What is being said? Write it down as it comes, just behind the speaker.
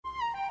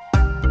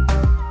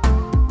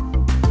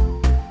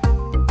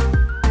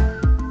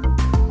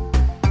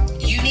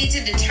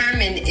get to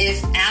determine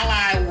if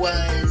ally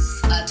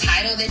was a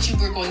title that you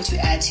were going to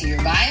add to your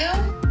bio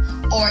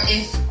or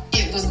if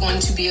it was going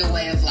to be a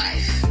way of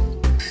life.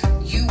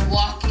 You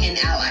walk in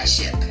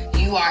allyship.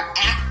 You are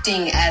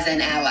acting as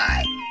an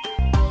ally.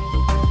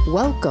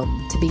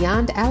 Welcome to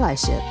Beyond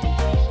Allyship,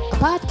 a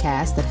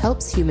podcast that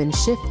helps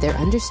humans shift their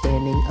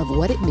understanding of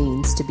what it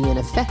means to be an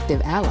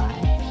effective ally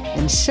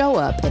and show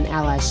up in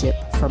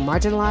allyship for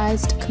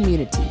marginalized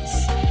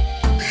communities.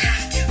 You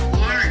have to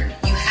learn.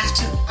 You have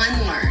to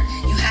unlearn.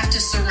 You have to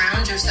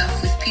surround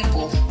yourself with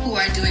people who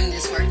are doing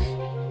this work.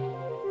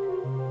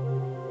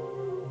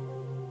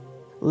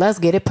 Let's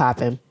get it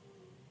poppin'.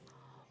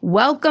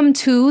 Welcome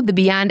to the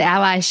Beyond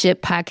Allyship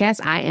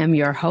podcast. I am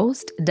your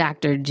host,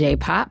 Dr. J.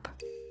 Pop,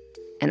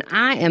 and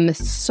I am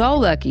so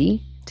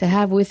lucky to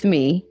have with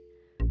me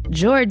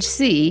George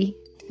Seay,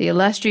 the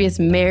illustrious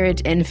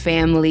marriage and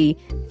family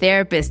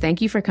therapist.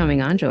 Thank you for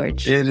coming on,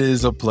 George. It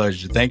is a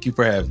pleasure. Thank you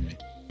for having me.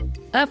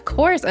 Of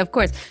course, of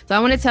course. So I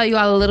want to tell you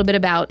all a little bit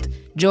about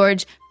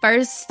George.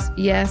 First,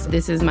 yes,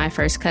 this is my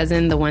first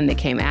cousin, the one that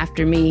came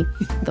after me,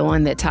 the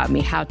one that taught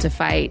me how to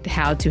fight,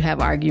 how to have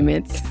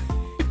arguments,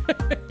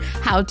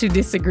 how to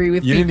disagree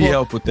with people. You didn't need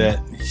help with that.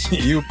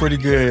 You were pretty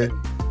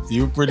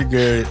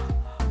good.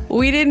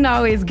 We didn't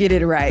always get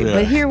it right,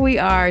 but here we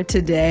are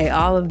today,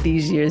 all of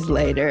these years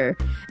later,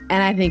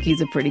 and I think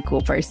he's a pretty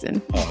cool person.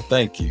 Oh,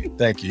 thank you.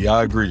 Thank you.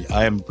 I agree.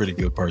 I am a pretty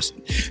good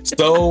person.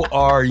 So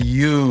are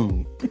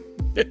you.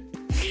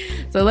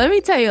 So let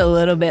me tell you a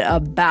little bit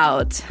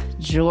about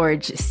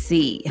George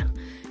Seay.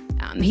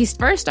 He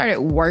first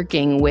started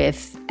working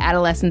with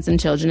adolescents and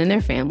children and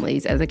their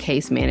families as a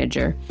case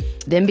manager,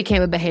 then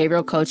became a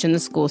behavioral coach in the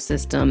school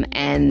system,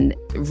 and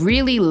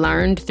really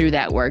learned through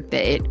that work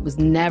that it was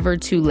never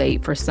too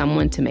late for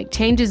someone to make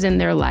changes in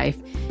their life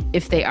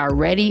if they are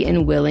ready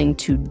and willing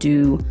to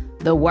do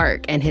the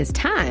work. And his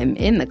time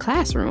in the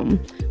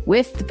classroom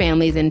with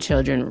families and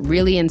children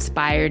really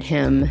inspired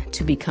him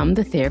to become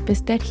the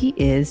therapist that he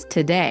is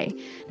today.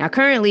 Now,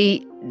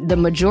 currently, the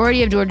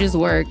majority of George's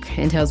work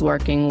entails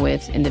working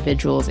with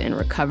individuals in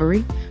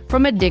recovery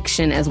from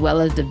addiction, as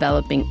well as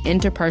developing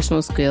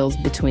interpersonal skills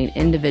between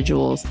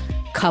individuals,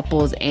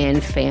 couples,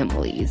 and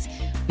families.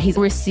 He's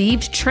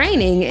received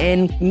training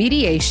in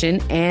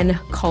mediation and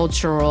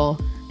cultural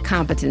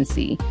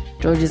competency.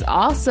 George is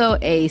also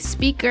a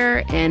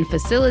speaker and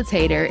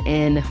facilitator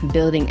in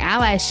building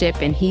allyship,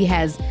 and he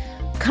has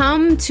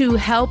come to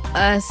help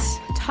us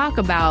talk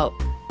about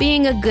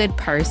being a good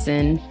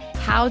person,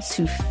 how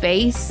to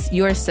face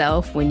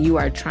yourself when you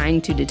are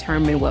trying to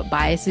determine what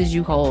biases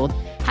you hold,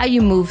 how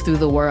you move through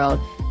the world,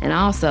 and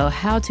also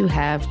how to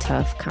have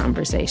tough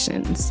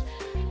conversations.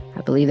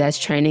 I believe that's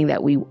training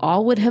that we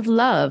all would have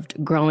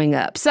loved growing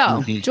up.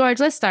 So,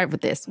 George, let's start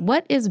with this.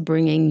 What is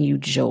bringing you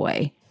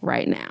joy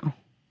right now?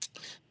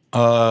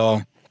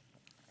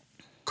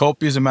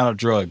 Copious amount of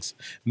drugs.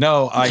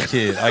 No, I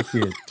kid.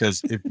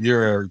 Because if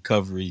you're a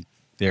recovery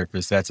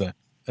therapist, that's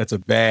a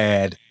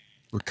bad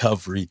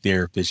recovery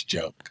therapist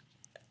joke.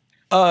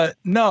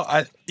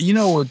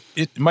 No,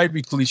 it might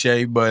be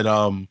cliche, but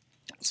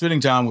spending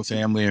time with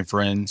family and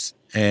friends,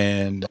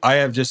 and I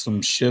have just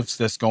some shifts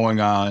that's going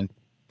on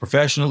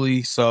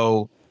professionally.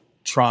 So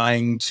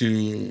trying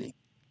to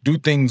do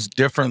things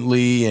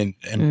differently and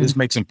just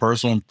make some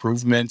personal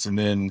improvements, and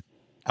then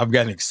I've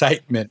got an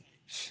excitement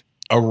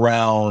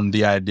around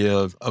the idea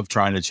of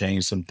trying to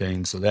change some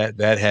things. So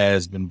that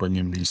has been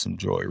bringing me some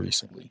joy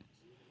recently.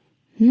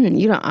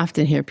 You don't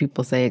often hear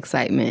people say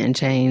excitement and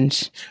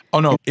change. Oh,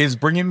 no. It's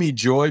bringing me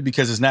joy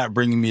because it's not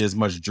bringing me as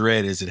much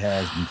dread as it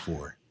has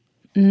before.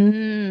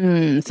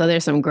 So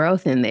there's some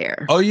growth in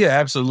there. Oh, yeah,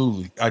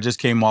 absolutely. I just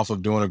came off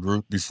of doing a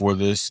group before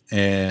this.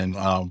 And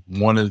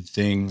one of the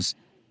things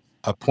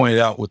I pointed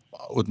out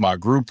with my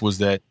group was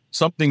that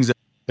some things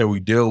that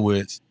we deal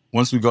with,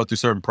 once we go through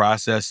certain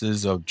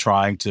processes of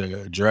trying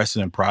to address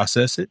it and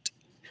process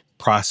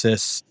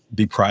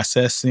the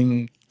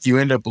processing, you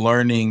end up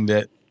learning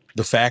that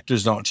the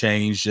factors don't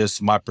change,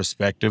 just my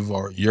perspective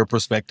or your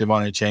perspective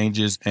on it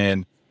changes.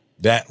 And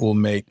that will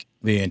make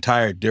the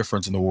entire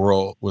difference in the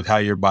world with how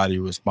your body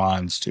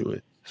responds to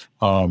it.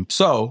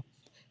 So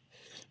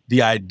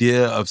the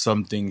idea of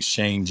some things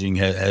changing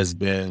has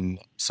been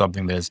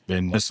something that's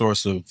been a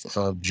source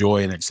of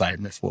joy and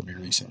excitement for me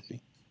recently.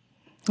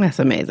 That's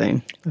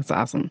amazing. That's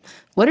awesome.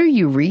 What are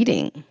you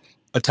reading?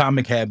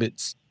 Atomic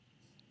Habits.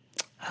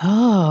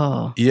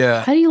 Oh.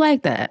 Yeah. How do you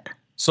like that?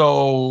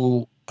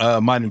 So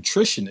my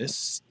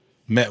nutritionist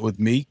met with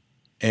me,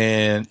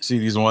 and see,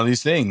 these are one of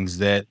these things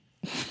that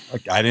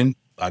I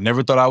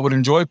never thought I would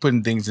enjoy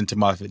putting things into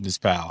my fitness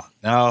pal.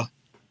 Now,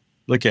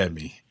 look at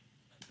me.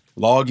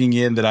 Logging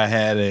in that I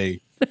had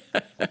a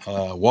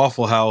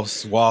Waffle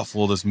House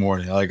waffle this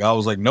morning. Like, I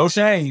was like, no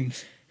shame.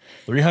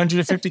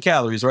 350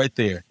 calories right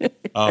there.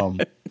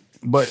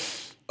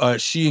 But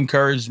she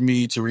encouraged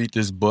me to read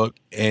this book,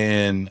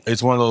 and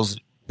it's one of those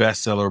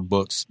bestseller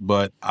books,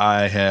 but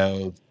I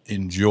have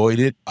enjoyed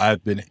it.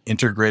 I've been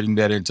integrating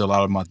that into a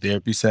lot of my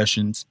therapy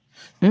sessions.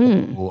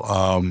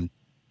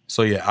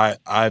 So yeah,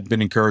 I've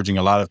been encouraging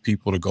a lot of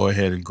people to go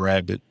ahead and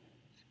grab it.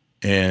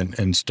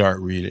 and start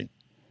reading.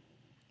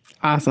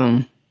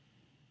 Awesome.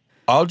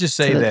 I'll just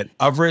say that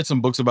I've read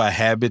some books about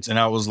habits and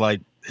I was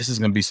like, this is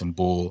going to be some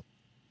bull.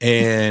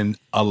 And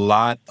a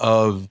lot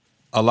of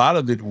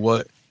it,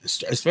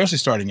 especially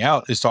starting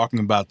out, is talking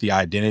about the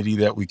identity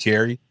that we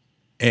carry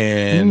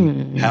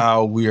and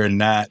how we are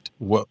not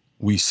what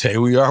we say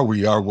we are.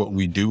 We are what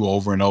we do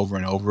over and over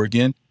and over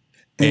again.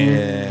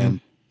 And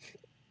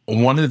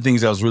one of the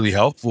things that was really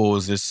helpful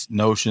is this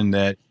notion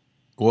that,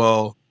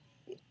 well,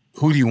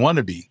 who do you want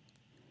to be?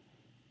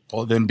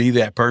 Well, then be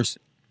that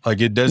person. Like,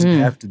 it doesn't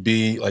have to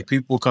be like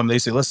people come, they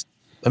say, let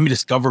me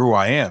discover who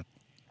I am.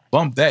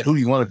 Bump that. Who do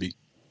you want to be?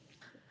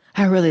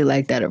 I really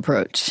like that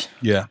approach.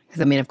 Yeah.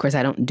 Because, I mean, of course,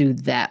 I don't do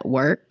that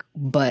work,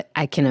 but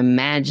I can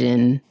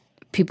imagine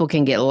people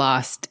can get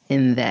lost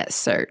in that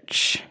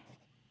search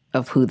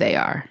of who they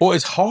are. Well,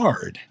 it's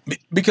hard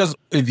because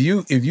if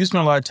you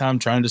spend a lot of time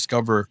trying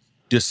to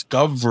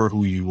discover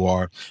who you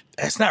are,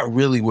 that's not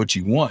really what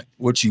you want.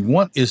 What you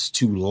want is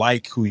to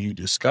like who you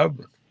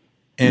discover.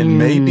 And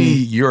maybe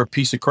you're a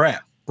piece of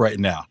crap right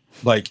now,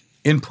 like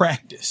in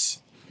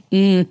practice.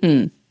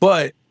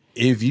 But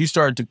if you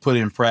start to put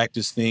in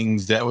practice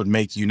things that would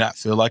make you not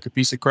feel like a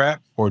piece of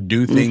crap or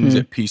do things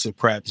that piece of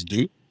craps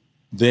do,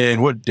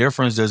 then what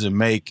difference does it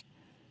make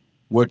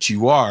what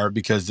you are,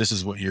 because this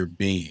is what you're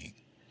being?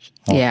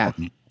 Yeah.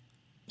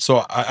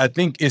 So I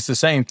think it's the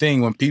same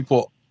thing when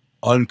people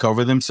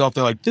uncover themselves.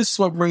 They're like, this is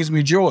what brings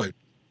me joy.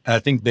 And I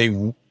think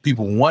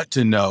people want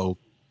to know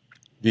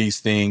these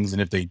things.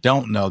 And if they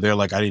don't know, they're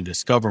like, I need to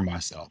discover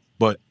myself.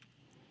 But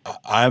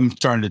I'm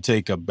starting to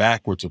take a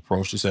backwards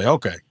approach to say,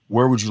 okay,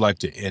 where would you like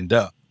to end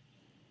up?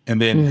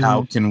 And then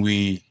how can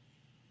we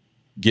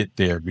get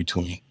there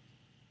between?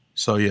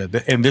 So, yeah.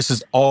 And this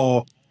is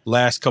all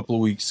last couple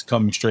of weeks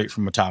coming straight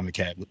from Atomic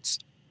Habits.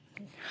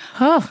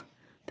 Oh,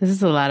 this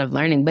is a lot of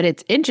learning, but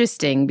it's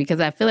interesting because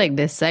I feel like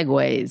this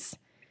segues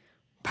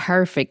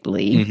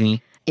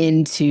perfectly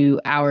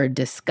into our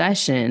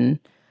discussion.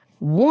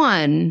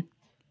 One,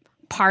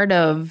 part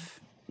of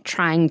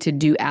trying to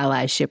do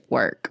allyship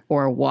work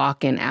or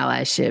walk in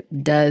allyship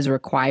does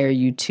require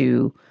you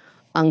to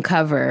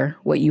uncover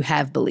what you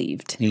have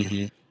believed,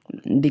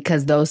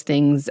 because those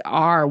things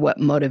are what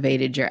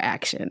motivated your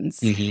actions.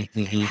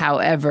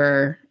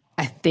 However,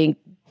 I think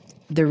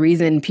the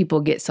reason people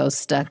get so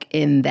stuck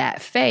in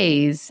that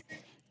phase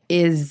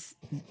is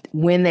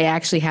when they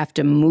actually have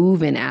to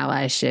move in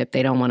allyship,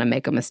 they don't want to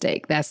make a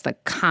mistake. That's the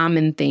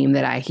common theme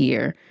that I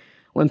hear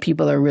when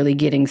people are really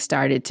getting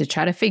started to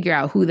try to figure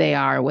out who they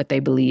are, what they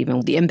believe,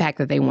 and the impact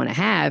that they want to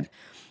have.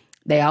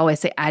 They always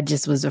say, I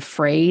just was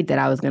afraid that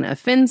I was going to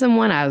offend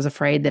someone. I was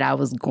afraid that I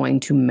was going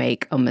to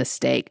make a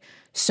mistake.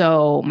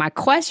 So my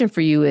question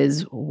for you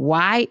is,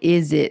 why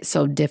is it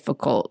so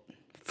difficult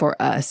for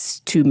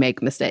us to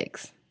make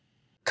mistakes?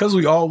 Because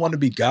we all want to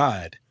be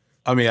God.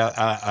 I mean,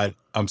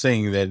 I'm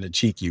saying that in a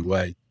cheeky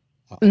way.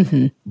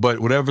 But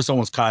whatever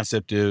someone's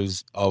concept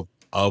is of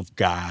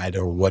God,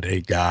 or what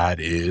a God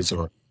is,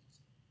 or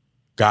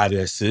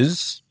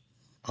goddesses,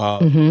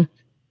 but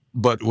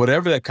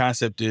whatever that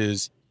concept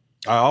is,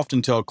 I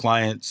often tell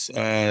clients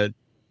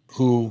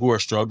who are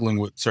struggling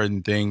with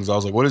certain things, I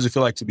was like, what does it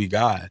feel like to be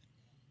God?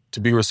 To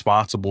be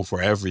responsible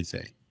for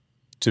everything,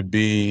 to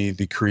be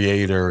the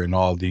creator and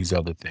all these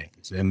other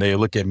things. And they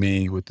look at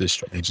me with this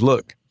strange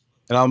look.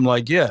 And I'm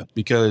like, yeah,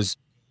 because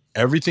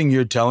everything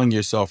you're telling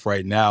yourself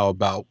right now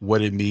about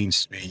what it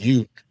means to be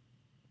you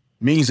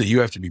means that you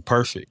have to be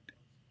perfect.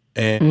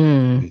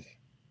 And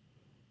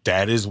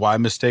that is why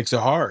mistakes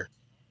are hard,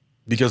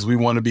 because we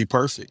want to be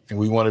perfect and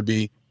we want to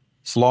be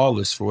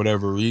flawless for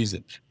whatever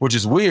reason, which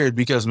is weird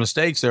because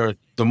mistakes are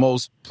the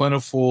most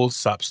plentiful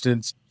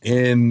substance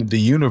in the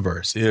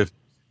universe. If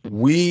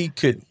we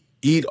could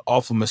eat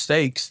off of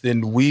mistakes,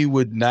 then we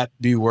would not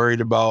be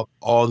worried about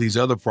all these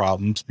other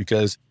problems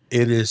because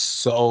it is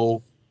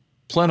so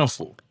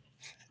plentiful.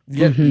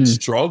 Yet we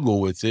struggle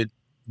with it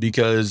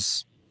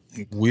because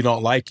we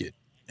don't like it.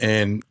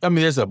 And I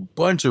mean, there's a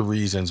bunch of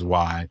reasons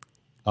why.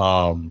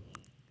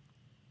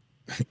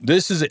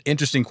 This is an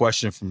interesting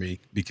question for me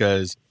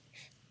because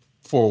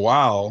for a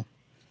while,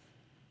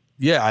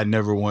 I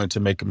never wanted to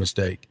make a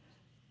mistake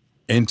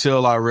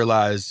until I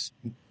realized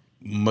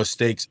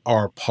mistakes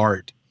are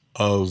part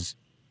of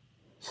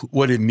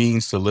what it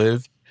means to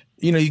live.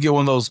 You know, you get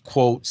one of those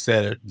quotes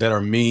that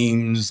are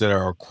memes, that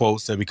are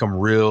quotes that become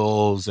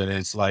reels. And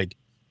it's like,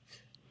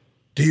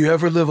 do you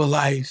ever live a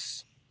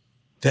life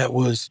that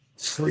was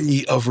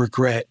free of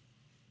regret?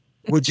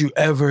 Would you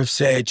ever have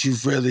said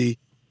you've really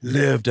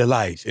lived a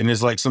life? And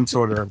it's like some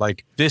sort of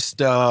like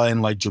vista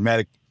and like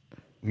dramatic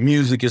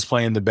music is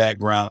playing in the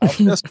background. I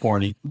mean, that's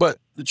corny, but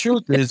the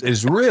truth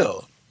is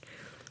real.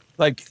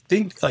 Like,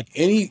 think like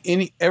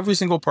every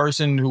single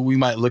person who we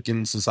might look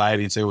in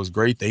society and say was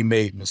great, they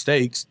made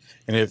mistakes.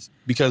 And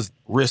because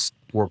risks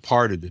were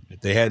part of it.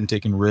 If they hadn't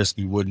taken risk,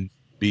 we wouldn't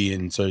be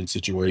in certain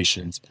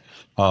situations.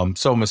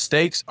 So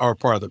mistakes are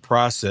part of the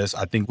process.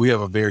 I think we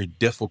have a very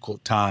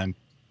difficult time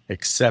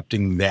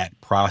accepting that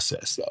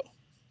process,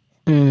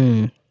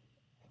 though.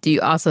 Do you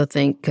also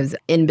think, because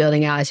in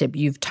building allyship,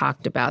 you've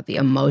talked about the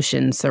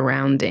emotion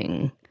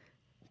surrounding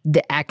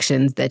the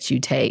actions that you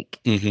take.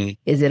 Mm-hmm.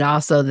 Is it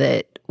also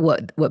that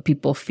what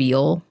people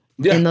feel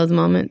in those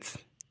moments?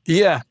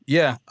 Yeah.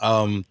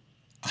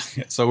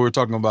 So we were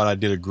talking about, I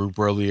did a group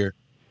earlier.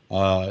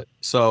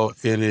 So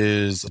it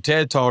is a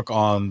TED Talk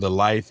on the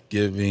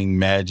life-giving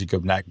magic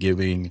of not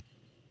giving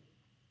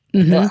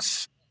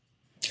enough.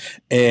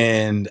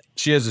 And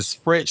she has a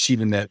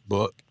spreadsheet in that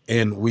book,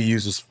 and we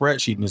use a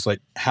spreadsheet, and it's like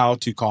how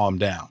to calm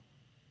down.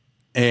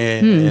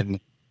 And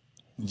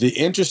the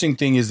interesting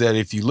thing is that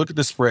if you look at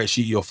the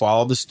spreadsheet, you'll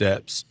follow the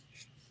steps,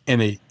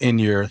 and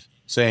you're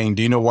saying,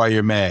 do you know why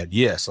you're mad?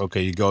 Yes.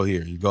 Okay, you go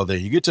here, you go there.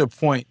 You get to a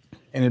point,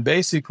 and it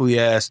basically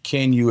asks,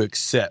 can you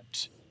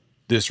accept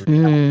this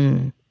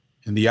reality?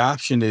 And the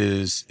option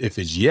is, if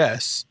it's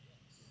yes,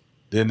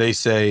 then they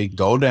say,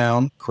 go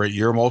down, create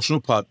your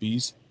emotional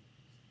puppies,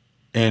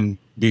 and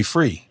be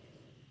free.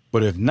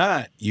 But if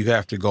not, you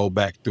have to go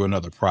back through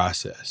another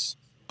process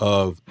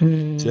of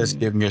just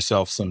giving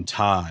yourself some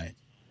time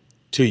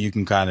till you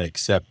can kind of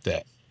accept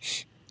that.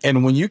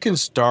 And when you can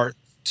start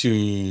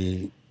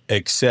to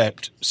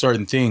accept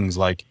certain things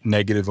like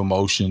negative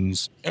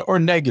emotions, or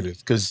negative,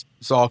 because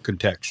it's all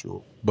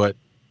contextual, but,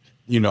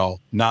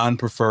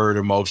 non-preferred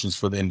emotions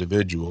for the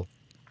individual,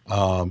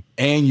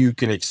 and you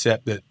can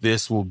accept that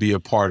this will be a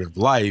part of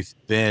life,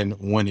 then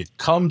when it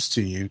comes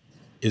to you,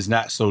 is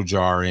not so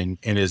jarring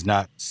and is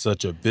not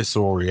such a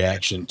visceral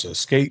reaction to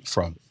escape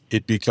from.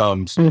 It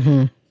becomes,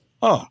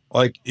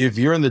 like if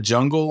you're in the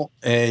jungle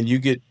and you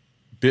get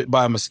bit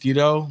by a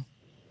mosquito,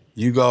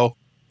 you go,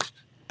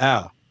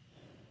 ow.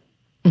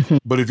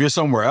 But if you're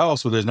somewhere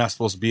else where there's not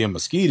supposed to be a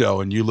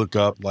mosquito and you look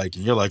up, and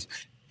you're like,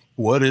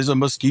 what is a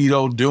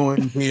mosquito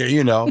doing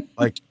here?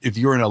 Like if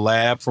you're in a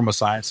lab from a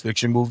science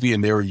fiction movie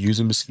and they were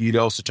using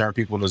mosquitoes to turn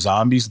people into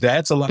zombies,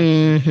 that's a lot.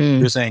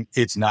 You're saying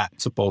it's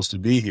not supposed to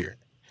be here.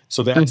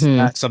 So that's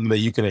not something that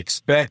you can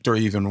expect or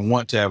even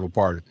want to have a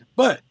part of.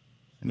 But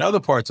in other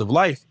parts of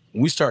life,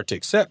 when we start to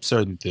accept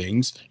certain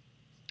things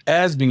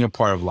as being a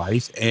part of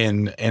life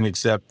and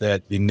accept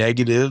that the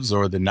negatives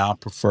or the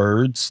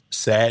non-preferreds,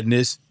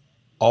 sadness,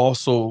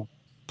 also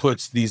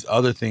puts these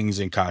other things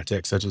in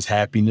context, such as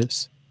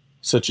happiness,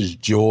 such as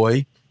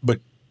joy. But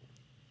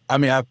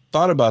I've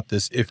thought about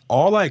this. If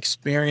all I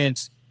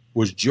experienced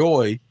was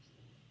joy,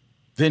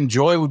 then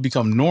joy would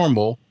become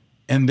normal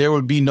and there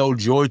would be no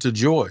joy to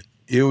joy.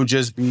 It would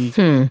just be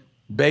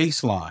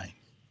baseline.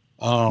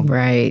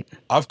 Right.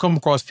 I've come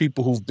across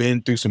people who've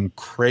been through some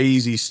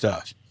crazy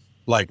stuff,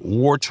 like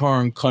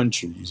war-torn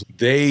countries.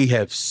 They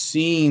have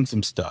seen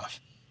some stuff.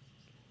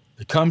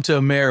 They come to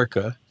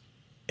America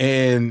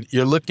and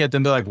you're looking at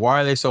them, they're like,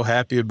 why are they so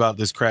happy about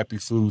this crappy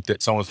food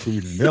that someone's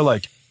feeding? They're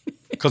like,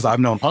 because I've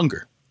known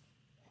hunger.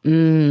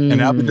 And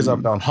now because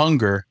I've known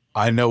hunger,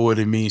 I know what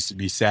it means to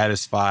be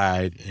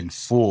satisfied and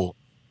full.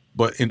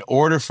 But in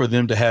order for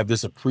them to have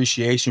this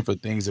appreciation for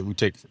things that we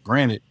take for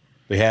granted,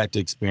 they had to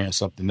experience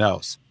something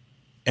else.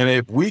 And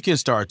if we can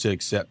start to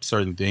accept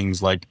certain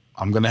things like,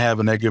 I'm going to have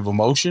a negative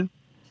emotion,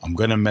 I'm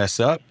going to mess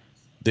up,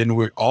 then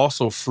we're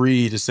also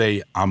free to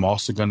say, I'm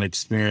also going to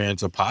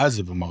experience a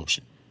positive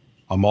emotion.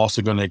 I'm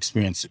also going to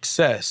experience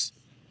success.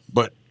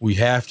 But we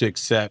have to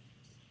accept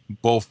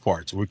both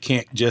parts. We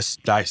can't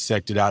just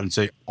dissect it out and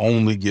say,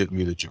 only give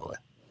me the joy.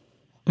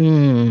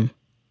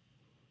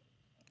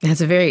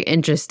 That's a very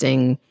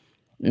interesting,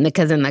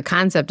 because in the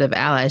concept of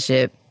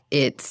allyship,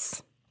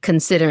 it's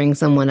considering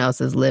someone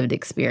else's lived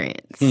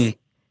experience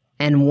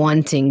and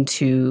wanting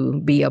to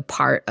be a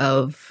part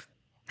of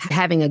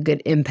having a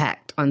good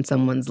impact on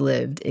someone's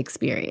lived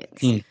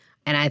experience.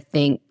 And I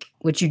think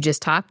what you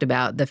just talked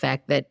about, the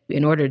fact that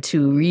in order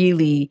to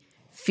really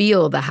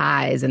feel the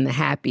highs and the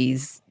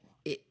happies,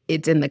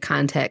 it's in the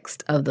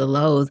context of the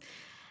lows.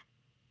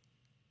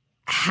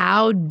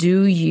 How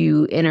do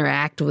you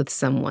interact with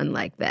someone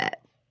like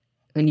that?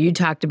 When you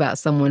talked about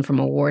someone from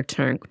a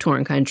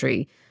war-torn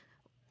country,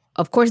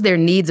 of course their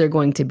needs are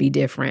going to be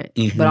different,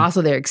 but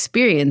also their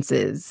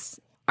experiences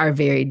are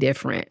very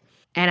different.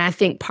 And I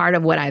think part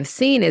of what I've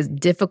seen is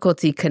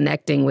difficulty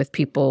connecting with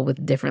people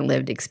with different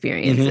lived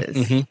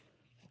experiences.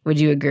 Would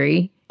you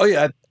agree? Oh,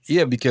 yeah.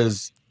 Yeah,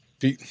 because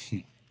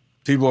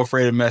people are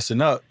afraid of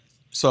messing up.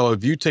 So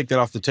if you take that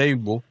off the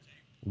table,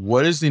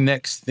 what is the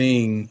next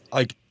thing?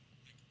 Like,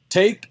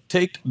 take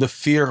the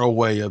fear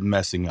away of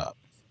messing up.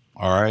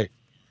 All right.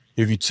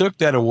 If you took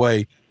that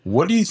away,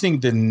 what do you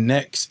think the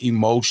next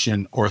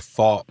emotion or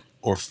thought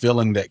or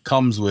feeling that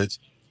comes with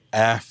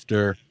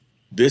after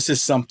this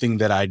is something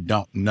that I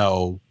don't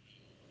know?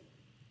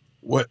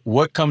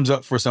 What comes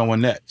up for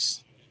someone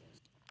next?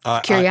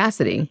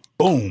 Curiosity.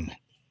 Boom.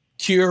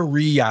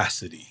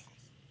 Curiosity.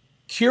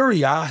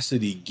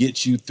 Curiosity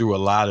gets you through a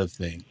lot of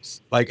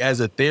things. Like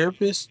as a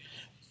therapist,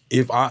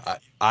 if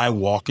I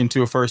walk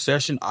into a first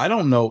session, I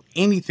don't know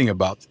anything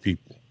about the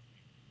people.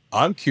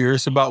 I'm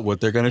curious about what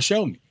they're going to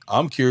show me.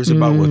 I'm curious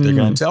about what they're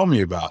going to tell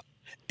me about.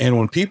 And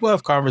when people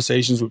have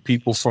conversations with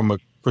people from a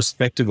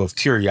perspective of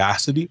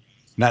curiosity,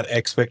 not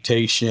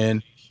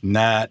expectation,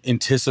 not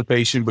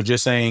anticipation, but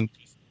just saying,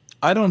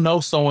 I don't know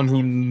someone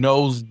who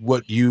knows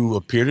what you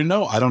appear to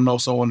know. I don't know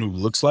someone who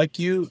looks like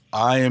you.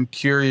 I am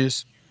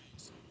curious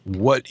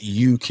what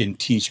you can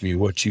teach me,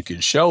 what you can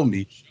show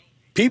me.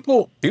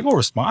 People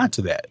respond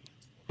to that.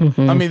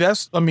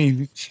 I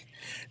mean,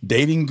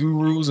 dating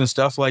gurus and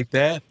stuff like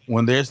that,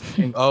 when they're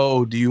saying,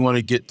 oh, do you want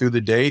to get through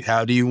the date?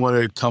 How do you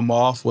want to come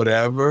off?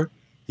 Whatever.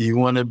 You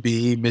want to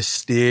be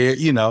mysterious,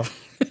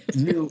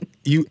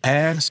 you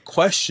ask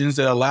questions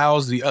that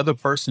allows the other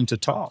person to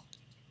talk.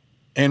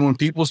 And when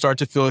people start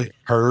to feel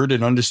heard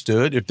and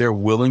understood, if they're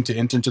willing to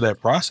enter into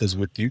that process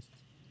with you,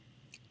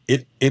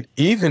 it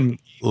even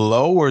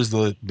lowers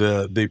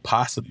the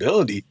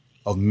possibility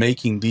of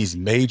making these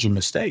major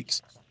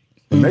mistakes.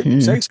 The major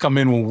mistakes come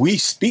in when we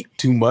speak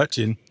too much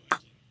and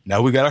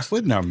now we got our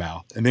foot in our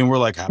mouth. And then we're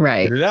like, how do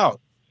I get it out?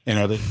 And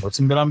are they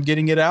forcing that I'm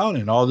getting it out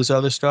and all this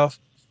other stuff?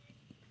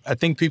 I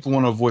think people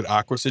want to avoid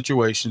awkward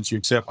situations. You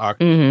accept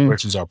awkward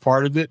situations are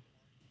part of it.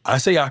 I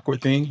say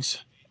awkward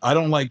things. I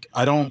don't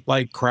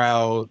like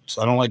crowds.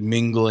 I don't like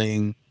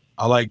mingling.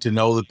 I like to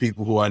know the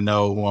people who I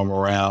know, who I'm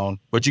around.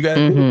 But you got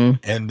to do it.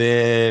 And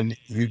then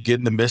you get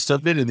in the midst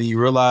of it and then you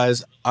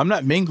realize I'm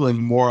not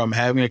mingling more. I'm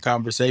having a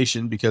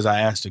conversation because I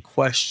asked a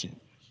question.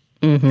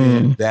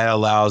 And that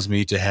allows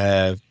me to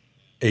have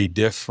a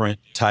different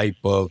type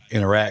of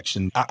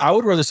interaction. I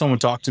would rather someone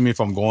talk to me if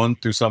I'm going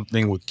through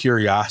something with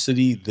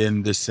curiosity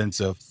than this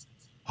sense of,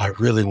 I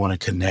really want to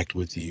connect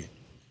with you.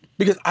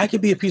 Because I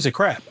could be a piece of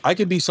crap. I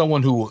could be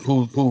someone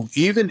who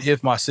even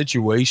if my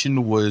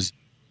situation was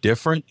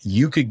different,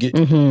 you could get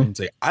to me and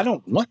say, I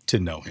don't want to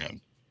know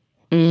him.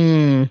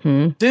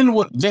 Then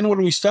what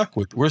are we stuck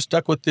with? We're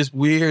stuck with this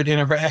weird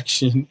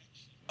interaction,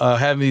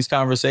 having these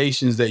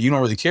conversations that you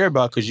don't really care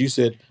about because you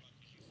said,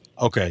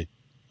 okay,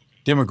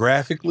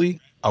 demographically,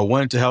 I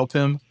wanted to help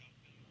him,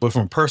 but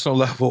from a personal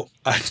level,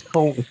 I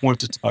don't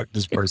want to talk to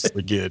this person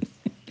again.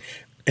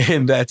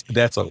 And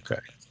that's okay.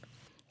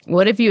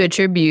 What if you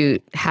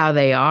attribute how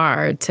they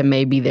are to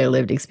maybe their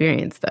lived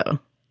experience, though?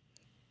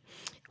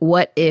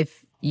 What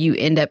if you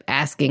end up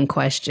asking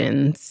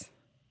questions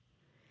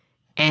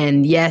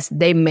and yes,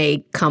 they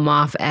may come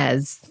off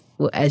as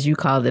you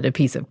called it, a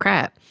piece of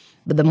crap.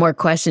 But the more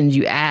questions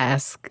you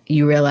ask,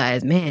 you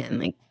realize, man,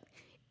 like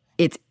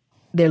it's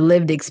their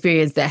lived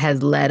experience that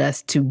has led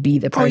us to be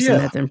the person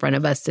that's in front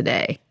of us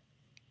today.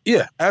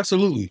 Yeah,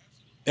 absolutely.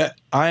 Yeah,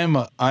 I am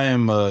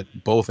a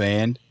both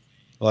and.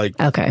 Like,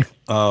 okay.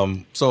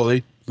 So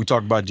we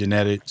talk about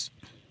genetics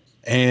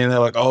and they're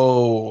like,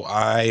 oh,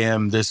 I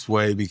am this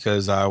way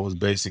because I was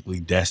basically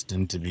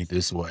destined to be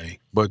this way.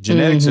 But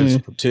genetics is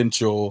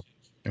potential,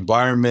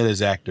 environment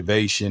is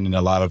activation in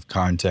a lot of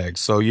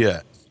contexts. So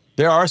yeah,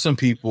 there are some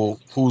people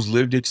whose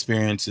lived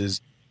experiences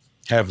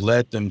have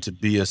led them to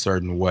be a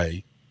certain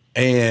way.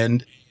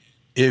 And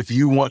if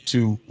you want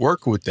to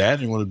work with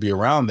that and want to be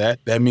around that,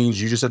 that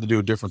means you just have to do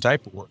a different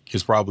type of work.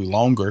 It's probably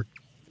longer.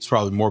 It's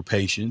probably more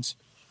patience.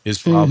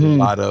 It's probably a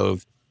lot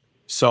of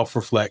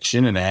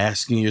self-reflection and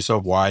asking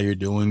yourself why you're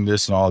doing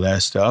this and all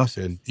that stuff.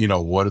 And,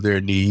 what are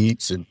their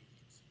needs? And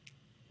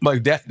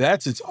like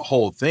that's its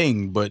whole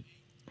thing. But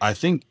I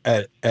think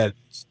at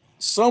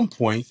some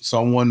point,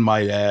 someone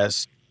might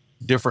ask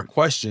different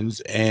questions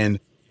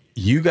and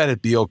you got to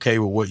be okay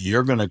with what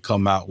you're going to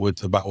come out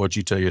with about what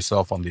you tell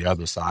yourself on the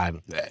other side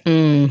of that.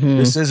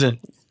 This isn't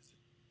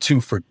to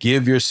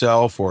forgive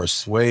yourself or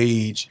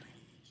assuage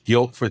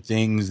guilt for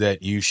things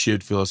that you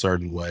should feel a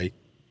certain way.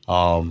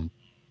 And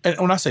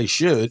when I say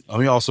should, let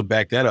me also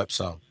back that up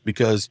some,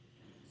 because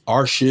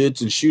our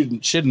shoulds and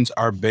shouldn'ts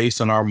are based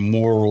on our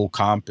moral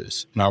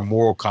compass, and our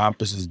moral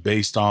compass is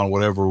based on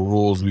whatever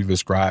rules we've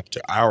ascribed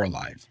to our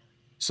life.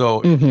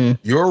 So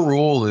your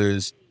rule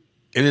is,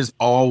 it is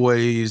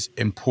always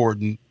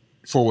important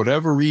for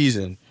whatever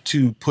reason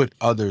to put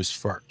others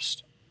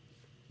first.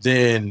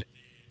 Then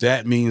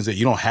that means that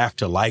you don't have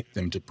to like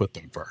them to put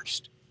them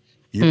first.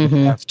 You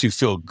have to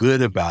feel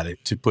good about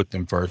it to put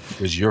them first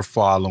because you're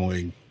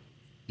following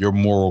your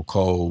moral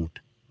code,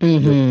 your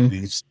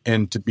beliefs.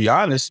 And to be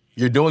honest,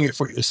 you're doing it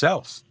for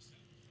yourself.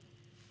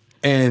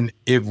 And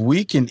if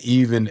we can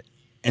even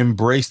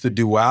embrace the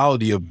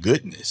duality of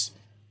goodness,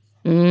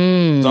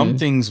 some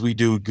things we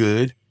do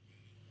good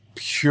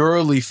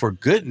purely for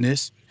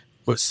goodness,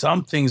 but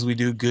some things we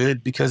do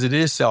good because it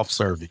is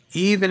self-serving,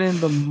 even in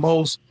the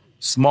most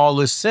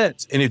smallest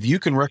sense. And if you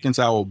can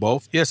reconcile with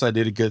both, yes, I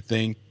did a good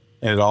thing,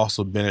 and it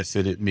also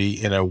benefited me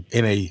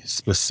in a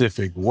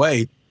specific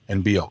way,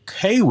 and be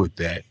okay with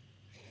that,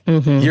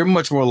 you're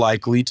much more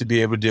likely to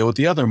be able to deal with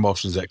the other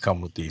emotions that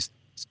come with these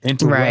and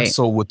to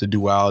wrestle with the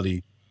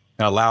duality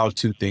and allow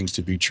two things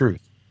to be true.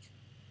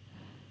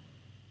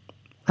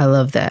 I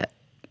love that.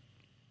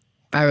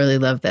 I really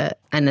love that.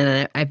 And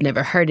then I've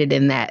never heard it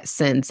in that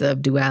sense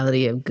of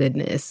duality of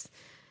goodness.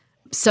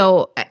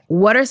 So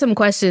what are some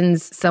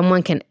questions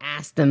someone can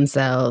ask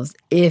themselves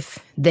if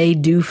they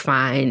do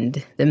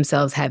find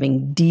themselves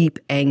having deep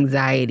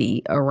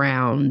anxiety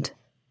around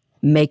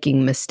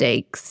making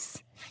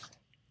mistakes?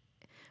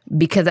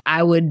 Because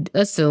I would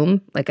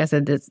assume, like I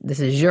said, this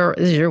is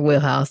your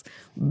wheelhouse,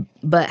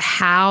 but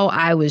how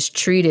I was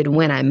treated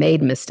when I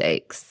made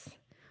mistakes,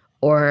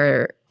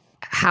 or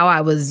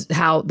how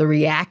the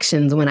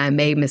reactions when I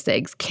made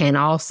mistakes can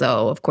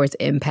also, of course,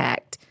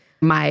 impact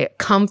my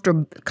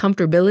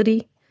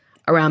comfortability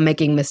around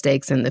making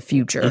mistakes in the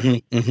future.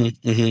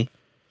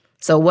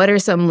 So what are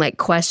some like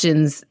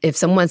questions if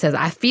someone says,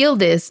 I feel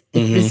this,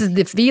 if this is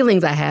the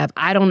feelings I have,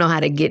 I don't know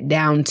how to get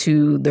down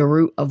to the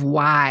root of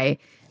why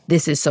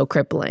this is so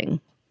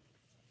crippling.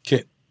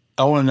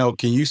 I want to know,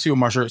 can you see what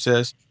my shirt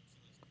says?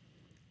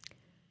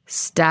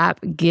 Stop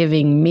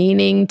giving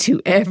meaning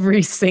to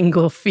every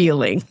single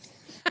feeling.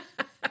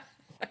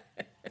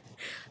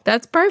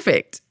 That's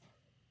perfect.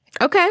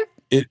 Okay.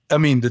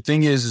 The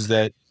thing is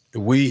that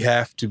we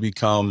have to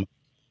become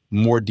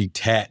more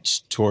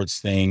detached towards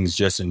things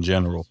just in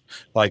general.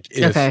 Like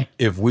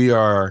if we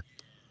are,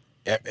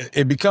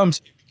 it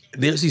becomes,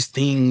 there's these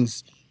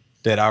things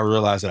that I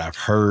realize that I've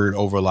heard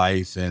over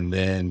life, and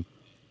then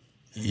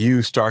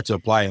you start to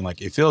apply and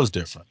like, it feels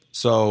different.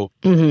 So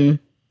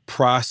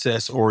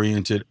process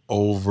oriented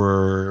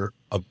over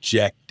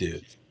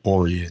objective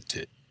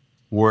oriented,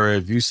 where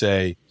if you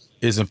say,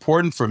 it's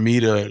important for me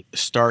to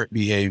start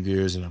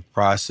behaviors in a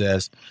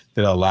process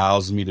that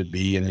allows me to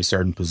be in a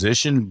certain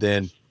position,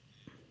 then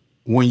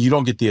when you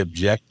don't get the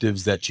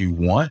objectives that you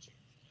want,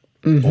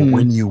 or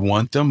when you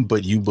want them,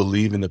 but you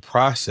believe in the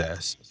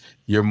process,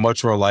 you're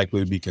much more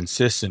likely to be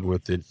consistent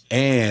with it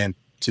and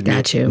to be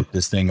able to get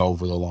this thing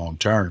over the long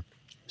term.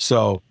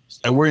 So,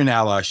 and we're in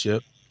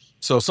allyship.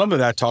 So something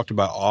that I talked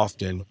about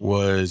often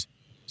was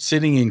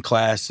sitting in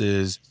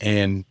classes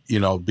and,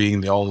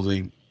 being the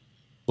only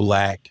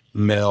Black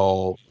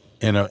male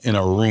in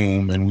a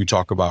room, and we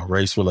talk about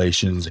race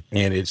relations,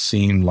 and it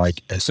seemed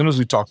like as soon as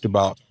we talked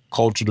about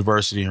cultural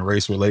diversity and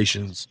race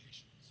relations,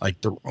 like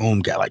the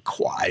room got like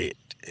quiet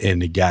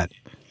and it got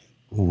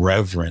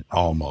reverent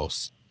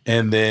almost.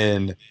 And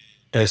then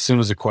as soon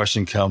as a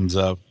question comes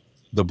up,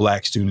 the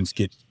Black students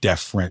get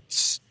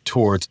deference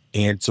towards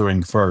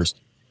answering first.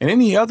 In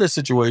any other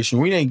situation,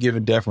 we ain't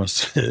giving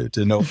deference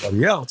to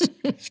nobody else.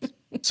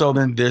 So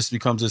then this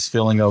becomes this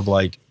feeling of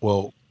like,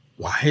 well,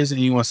 why isn't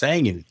anyone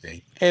saying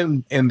anything?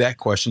 And that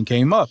question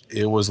came up.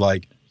 It was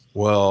like,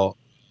 well,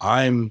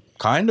 I'm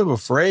kind of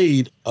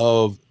afraid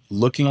of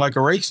looking like a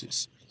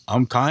racist.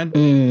 I'm kind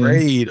of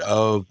afraid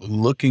of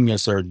looking a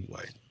certain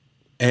way.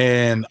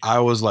 And I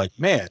was like,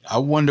 man, I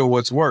wonder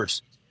what's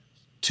worse,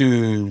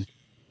 to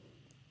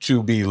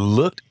be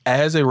looked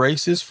as a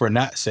racist for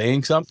not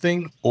saying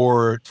something,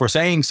 or for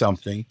saying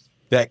something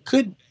that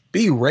could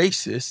be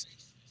racist,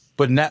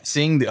 but not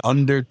seeing the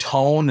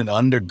undertone and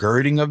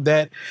undergirding of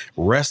that,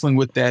 wrestling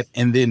with that,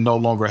 and then no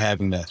longer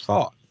having that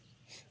thought.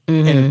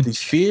 And if the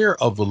fear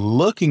of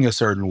looking a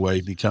certain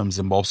way becomes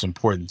the most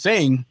important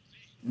thing,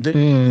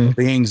 then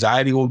the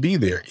anxiety will be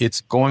there.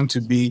 It's going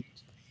to be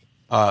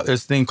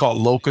this thing called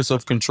locus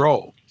of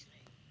control.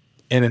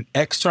 And an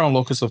external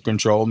locus of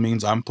control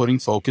means I'm putting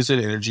focus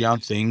and energy on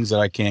things that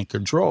I can't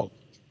control.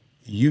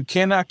 You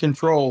cannot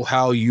control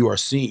how you are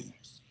seen.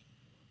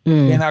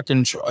 You cannot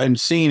control, and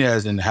seen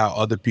as in how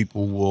other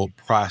people will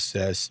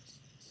process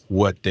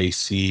what they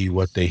see,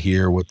 what they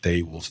hear, what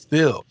they will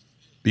feel,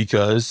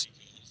 because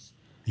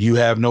you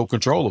have no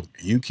control of it.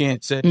 You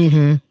can't say,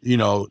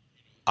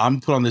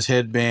 I'm put on this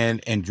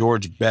headband and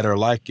George better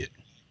like it.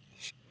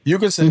 You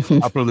can say,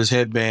 I put on this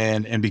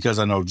headband and because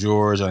I know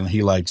George and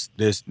he likes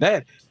this,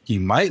 that, he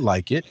might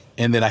like it,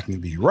 and then I can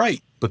be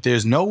right. But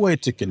there's no way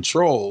to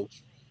control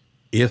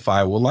if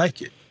I will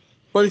like it.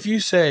 But if you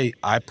say,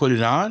 I put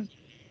it on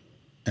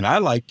and I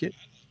like it,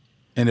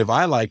 and if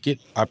I like it,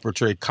 I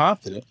portray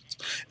confidence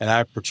and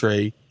I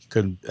portray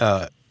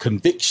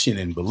conviction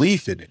and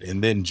belief in it.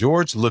 And then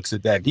George looks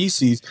at that, he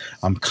sees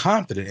I'm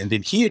confident, and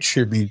then he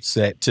attributes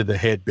that to the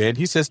headband.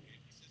 He says,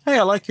 hey,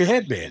 I like your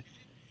headband.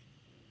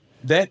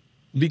 That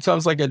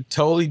becomes like a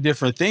totally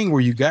different thing,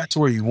 where you got to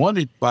where you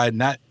wanted by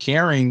not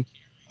caring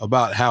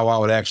about how I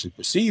would actually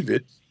perceive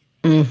it,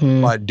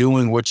 by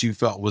doing what you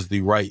felt was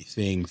the right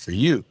thing for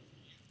you.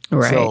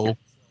 Right. So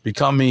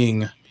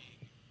becoming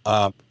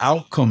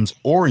outcomes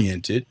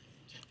oriented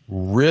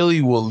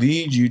really will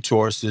lead you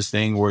towards this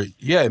thing where,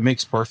 yeah, it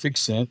makes perfect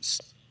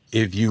sense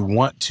if you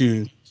want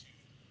to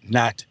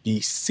not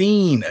be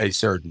seen a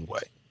certain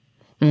way.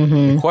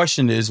 The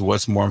question is,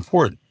 what's more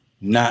important,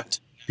 not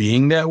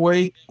being that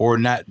way or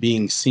not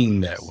being seen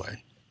that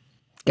way?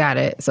 Got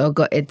it. So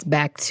it's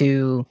back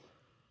to,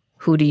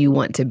 who do you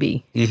want to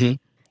be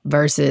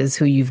versus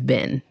who you've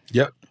been?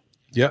 Yep.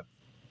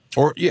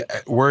 Or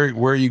where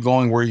are you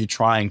going? Where are you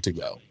trying to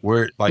go?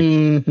 Where, like,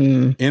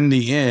 in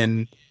the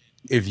end,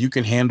 if you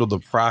can handle the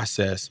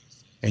process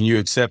and you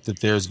accept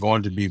that there's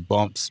going to be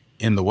bumps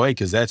in the way,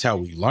 because that's how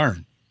we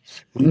learn.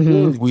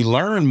 We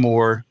learn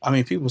more. I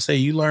mean, people say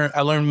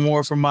I learn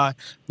more from my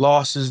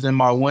losses than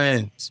my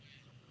wins.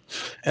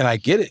 And I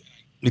get it,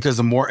 because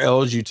the more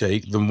L's you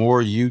take, the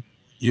more you're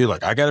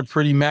like, I got it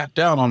pretty mapped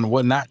out on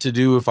what not to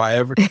do if I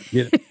ever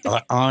get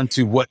on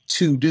to what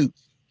to do.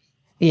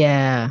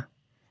 Yeah.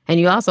 And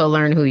you also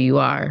learn who you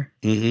are,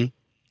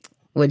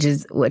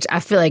 which I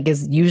feel like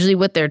is usually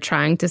what they're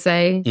trying to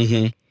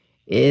say,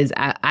 is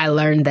I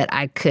learned that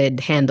I could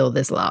handle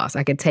this loss.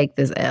 I could take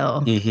this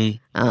L,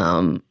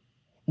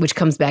 which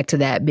comes back to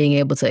that being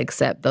able to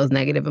accept those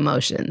negative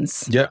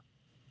emotions. Yeah.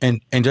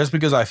 And just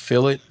because I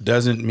feel it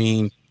doesn't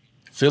mean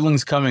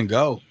feelings come and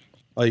go.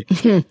 Like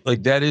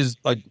that is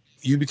like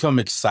you become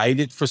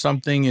excited for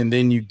something and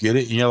then you get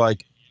it and you're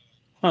like,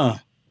 huh,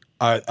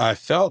 I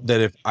felt that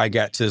if I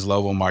got to this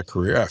level in my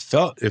career, I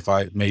felt if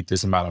I made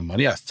this amount of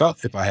money, I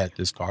felt if I had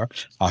this car,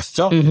 I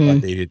felt if I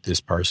dated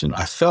this person,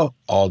 I felt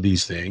all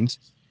these things,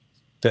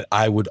 that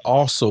I would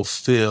also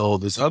feel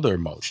this other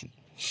emotion.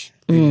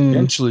 And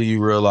eventually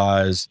you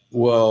realize,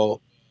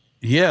 well,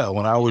 yeah,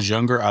 when I was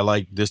younger, I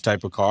liked this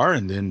type of car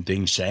and then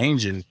things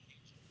change and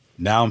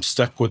now I'm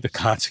stuck with the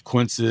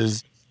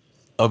consequences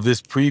of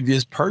this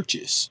previous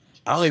purchase.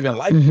 I don't even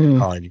like the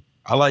car anymore.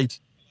 I like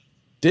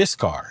this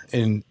car.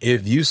 And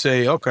if you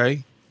say,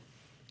 okay,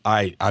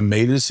 I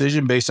made a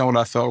decision based on what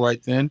I felt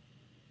right then,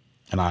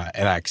 and I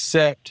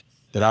accept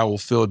that I will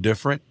feel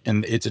different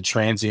and it's a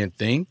transient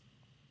thing,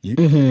 you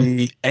can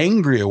be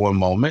angry at one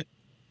moment,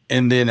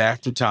 and then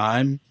after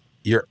time,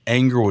 your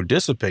anger will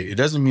dissipate. It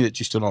doesn't mean that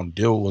you still don't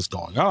deal with what's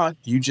going on.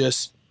 You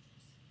just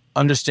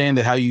understand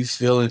that how you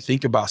feel and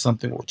think about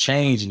something will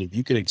change. And if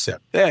you can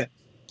accept that,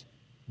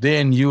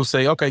 then you'll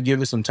say, okay,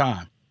 give it some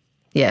time.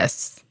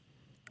 Yes.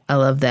 I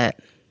love that.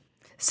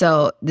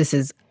 So this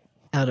is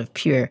out of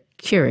pure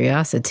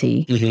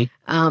curiosity.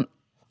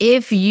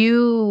 If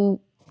you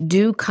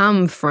do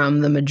come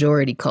from the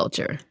majority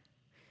culture,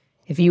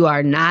 if you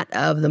are not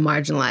of the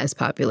marginalized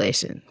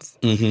populations,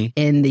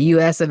 in the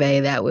US of A,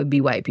 that would be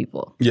white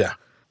people. Yeah.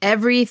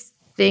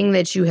 Everything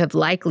that you have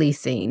likely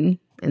seen,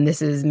 and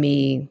this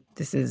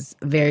is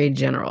very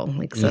general,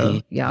 like,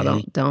 so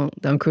y'all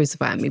don't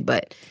crucify me,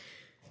 but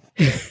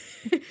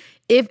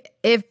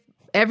if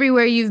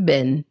everywhere you've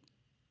been,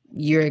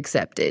 you're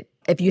accepted.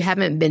 If you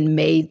haven't been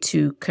made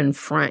to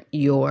confront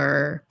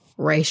your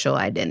racial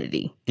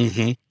identity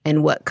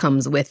and what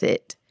comes with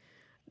it,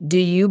 do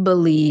you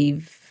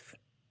believe,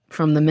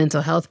 from the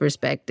mental health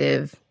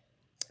perspective,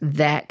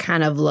 that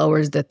kind of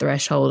lowers the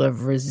threshold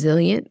of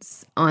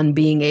resilience on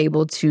being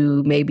able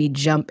to maybe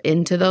jump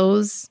into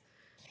those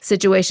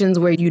situations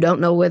where you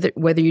don't know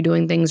whether you're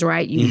doing things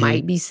right? You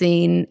might be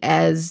seen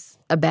as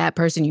a bad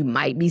person. You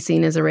might be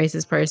seen as a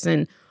racist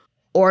person.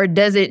 Or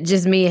does it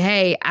just mean,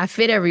 hey, I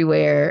fit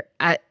everywhere.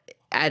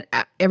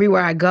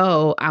 Everywhere I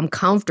go, I'm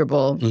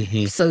comfortable.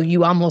 So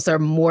you almost are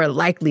more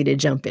likely to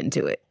jump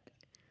into it.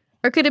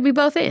 Or could it be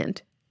both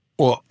and?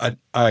 Well, I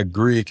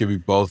agree. It could be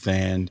both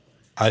and.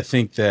 I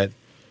think that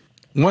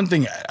one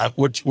thing,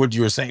 what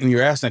you were saying, when you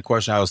were asking that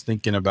question, I was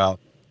thinking about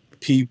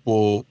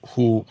people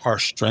who are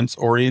strengths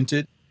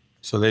oriented.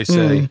 So they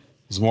say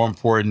it's more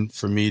important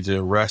for me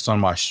to rest on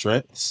my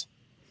strengths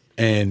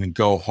and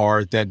go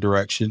hard that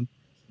direction.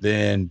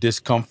 Then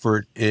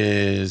discomfort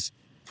is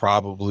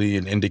probably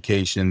an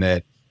indication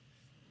that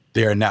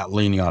they're not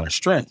leaning on a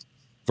strength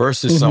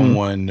versus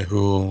someone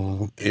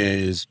who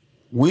is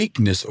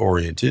weakness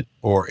oriented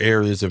or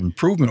areas of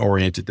improvement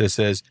oriented that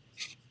says,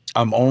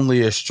 I'm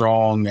only as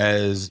strong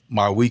as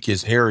my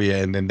weakest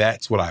area. And then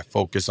that's what I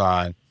focus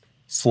on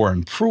for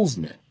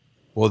improvement.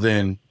 Well,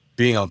 then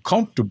being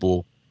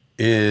uncomfortable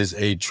is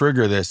a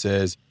trigger that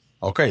says,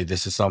 okay,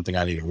 this is something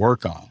I need to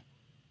work on.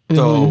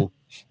 So,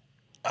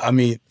 I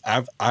mean,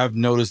 I've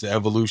noticed the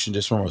evolution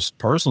just from a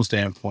personal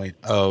standpoint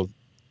of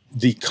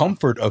the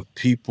comfort of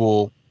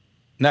people,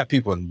 not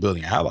people in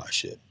building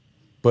allyship,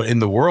 but in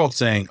the world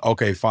saying,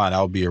 okay, fine,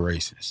 I'll be a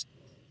racist.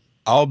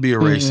 I'll be a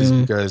racist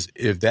because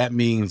if that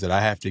means that I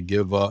have to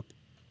give up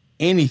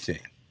anything,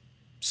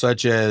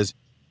 such as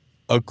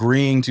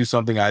agreeing to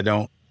something I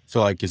don't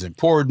feel like is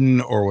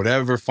important or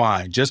whatever,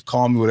 fine, just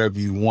call me whatever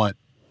you want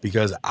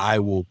because I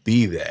will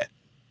be that.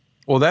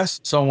 Well, that's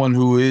someone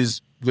who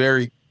is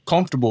very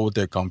comfortable with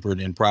their comfort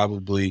and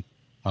probably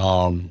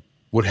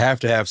would have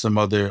to have some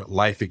other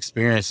life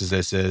experiences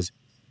that says,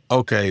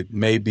 okay,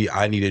 maybe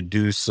I need to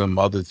do some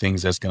other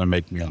things that's going to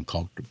make me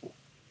uncomfortable.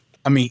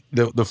 I mean,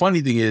 the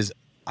funny thing is,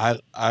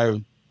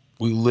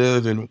 we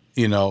live in,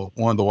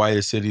 one of the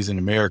whitest cities in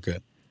America.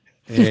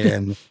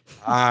 And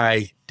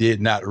I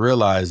did not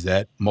realize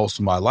that most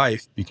of my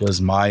life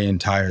because my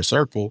entire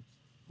circle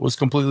was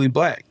completely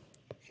Black.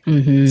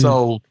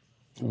 So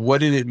what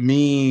did it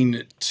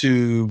mean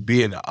to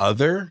be an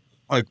other?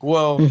 Like,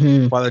 well,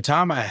 by the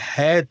time I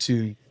had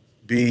to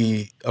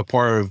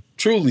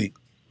truly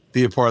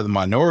be a part of the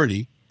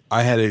minority,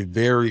 I had a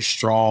very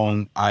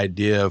strong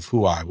idea of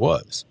who I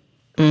was.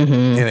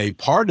 And a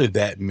part of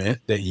that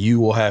meant that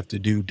you will have to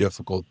do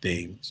difficult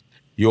things.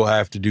 You'll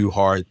have to do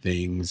hard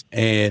things.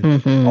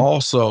 And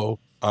also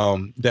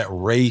that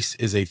race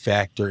is a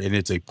factor and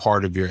it's a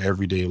part of your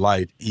everyday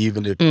life,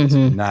 even if it's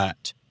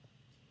not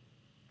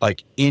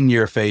like in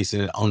your face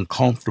in an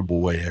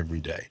uncomfortable way every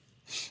day.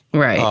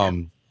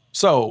 Right.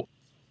 So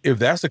if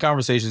that's the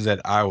conversations that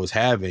I was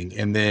having,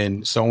 and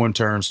then someone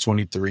turns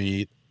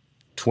 23,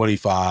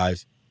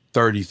 25,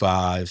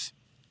 35,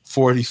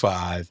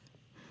 45,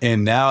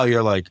 and now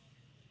you're like,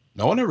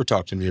 no one ever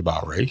talked to me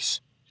about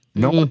race.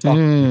 No one talked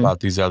to me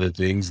about these other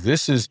things.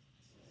 This is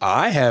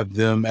I have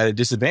them at a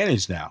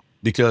disadvantage now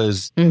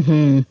because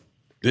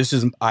this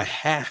is,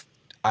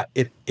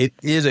 it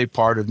is a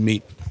part of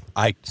me.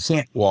 I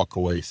can't walk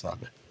away from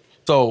it.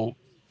 So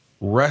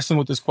wrestling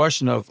with this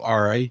question of,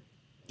 all right,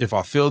 if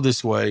I feel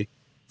this way,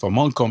 if I'm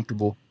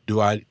uncomfortable, do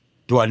I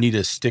need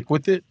to stick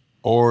with it?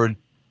 Or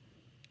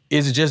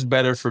is it just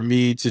better for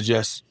me to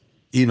just,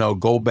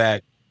 go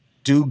back,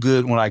 do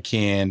good when I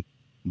can,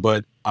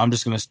 but I'm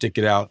just going to stick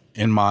it out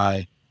in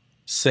my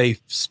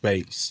safe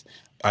space?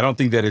 I don't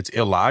think that it's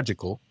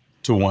illogical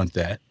to want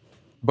that,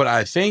 but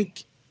I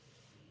think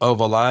of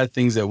a lot of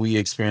things that we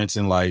experience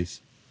in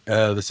life,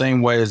 the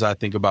same way as I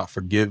think about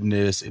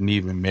forgiveness and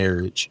even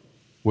marriage,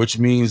 which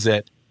means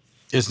that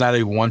it's not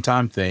a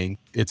one-time thing.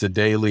 It's a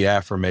daily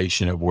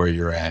affirmation of where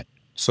you're at.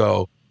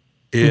 So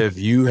if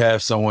you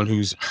have someone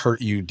who's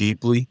hurt you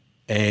deeply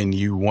and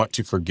you want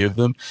to forgive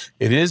them,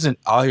 it isn't,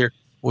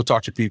 we'll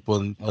talk to people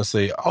and let's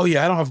say, oh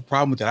yeah, I don't have a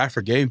problem with that. I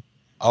forgave.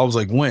 I was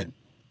like, when?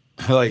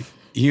 Like,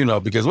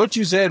 because what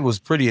you said was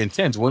pretty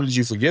intense. When did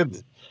you forgive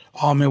them?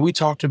 Oh man, we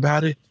talked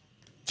about it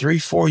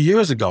 3-4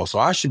 years ago, so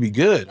I should be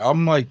good.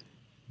 I'm like,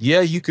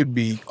 yeah, you could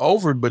be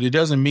over, but it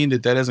doesn't mean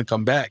that doesn't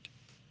come back.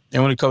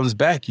 And when it comes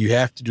back, you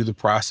have to do the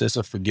process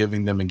of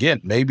forgiving them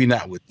again. Maybe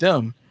not with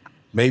them,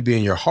 maybe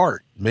in your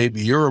heart.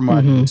 Maybe you're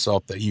reminding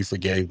yourself that you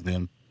forgave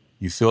them.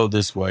 You feel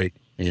this way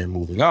and you're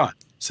moving on.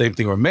 Same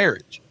thing with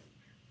marriage.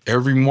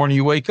 Every morning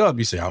you wake up,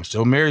 you say, I'm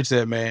still married to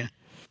that man.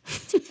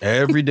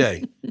 Every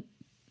day.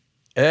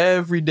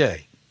 Every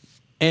day.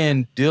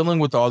 And dealing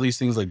with all these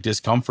things like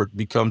discomfort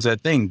becomes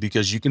that thing,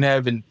 because you can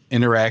have an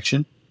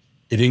interaction.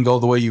 It didn't go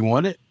the way you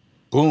wanted.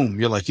 Boom.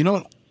 You're like, you know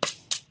what?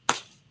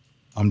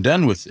 I'm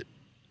done with it.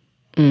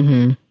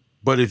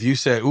 But if you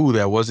say, ooh,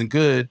 that wasn't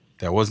good,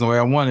 that wasn't the way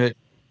I wanted,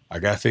 I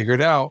got to figure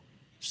it out.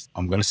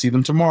 I'm going to see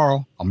them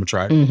tomorrow. I'm going to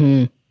try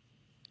it.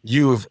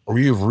 You've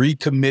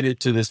recommitted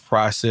to this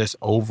process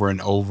over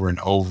and over and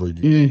over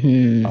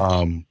again.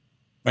 And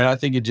I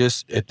think it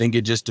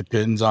just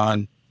depends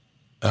on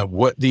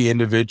what the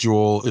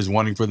individual is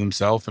wanting for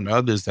themselves and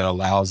others that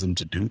allows them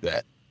to do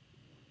that.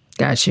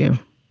 Got you.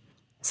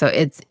 So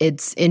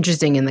it's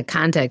interesting in the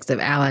context of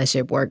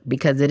allyship work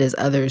because it is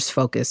others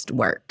focused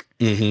work.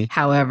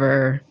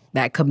 However,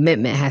 that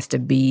commitment has to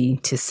be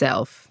to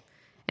self.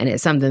 And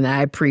it's something that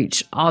I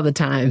preach all the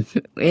time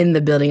in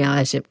the Building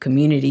Allyship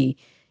community.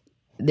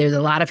 There's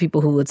a lot of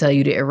people who will tell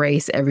you to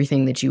erase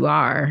everything that you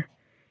are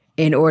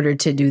in order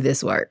to do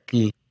this work.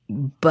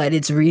 But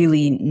it's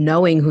really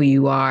knowing who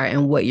you are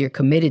and what you're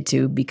committed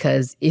to,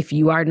 because if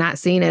you are not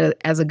seen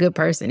as a good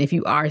person, if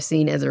you are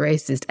seen as a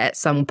racist at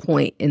some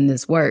point in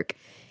this work,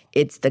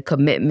 it's the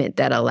commitment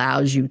that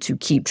allows you to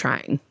keep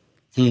trying.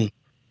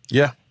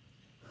 Yeah.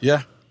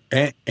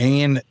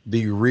 And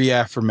the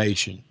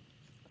reaffirmation,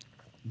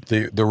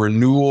 the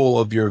renewal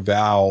of your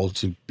vow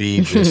to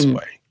be this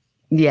way.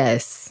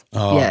 Yes.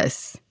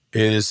 Yes.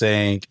 It is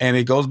saying, and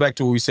it goes back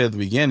to what we said at the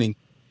beginning,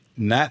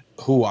 not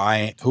who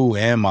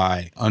am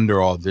I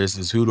under all this,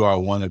 is who do I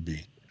want to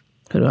be?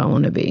 Who do I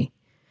want to be?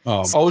 I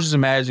was just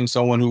imagining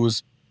someone who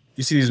was,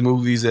 you see these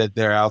movies that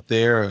they're out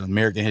there,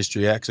 American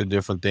History X and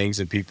different things,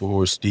 and people who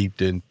are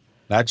steeped in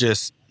not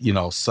just,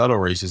 subtle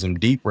racism,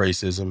 deep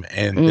racism,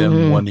 and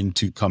them wanting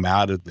to come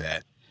out of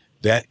that.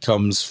 That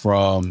comes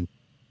from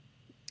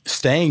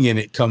staying in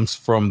it, comes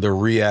from the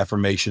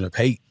reaffirmation of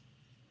hate,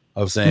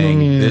 of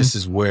saying, this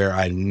is where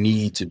I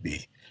need to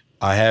be.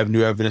 I have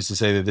new evidence to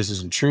say that this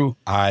isn't true.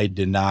 I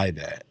deny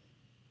that.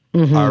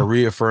 I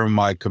reaffirm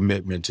my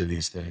commitment to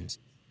these things.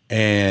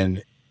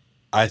 And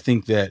I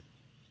think that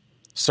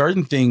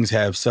certain things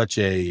have such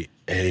a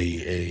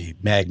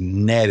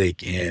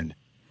magnetic and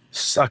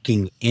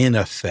sucking in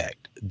effect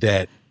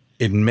that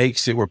it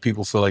makes it where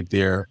people feel like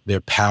they're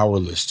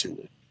powerless to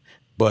it.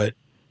 But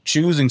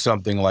choosing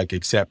something like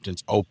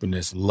acceptance,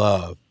 openness,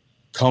 love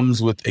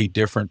comes with a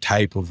different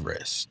type of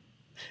risk.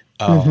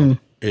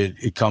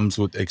 It comes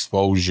with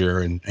exposure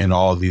and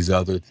all these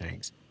other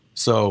things.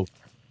 So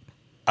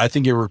I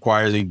think it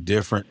requires a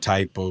different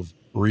type of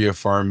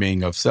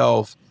reaffirming of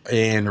self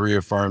and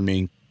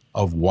reaffirming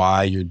of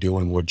why you're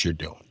doing what you're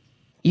doing.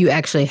 You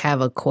actually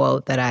have a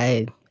quote that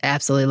I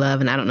absolutely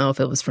love, and I don't know if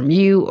it was from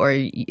you or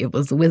it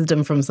was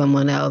wisdom from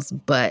someone else,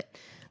 but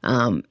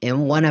in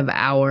one of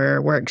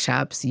our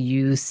workshops,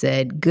 you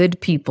said, good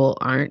people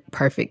aren't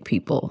perfect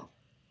people.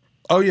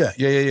 Oh, yeah.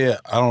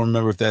 I don't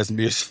remember if that's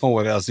me or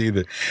someone else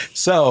either.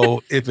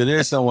 So if it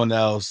is someone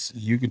else,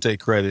 you can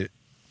take credit.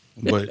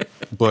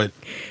 But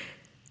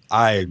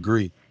I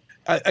agree.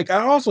 I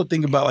also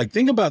think about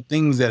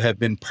things that have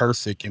been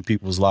perfect in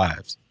people's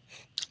lives.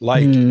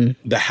 Like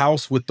the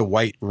house with the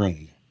white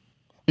room.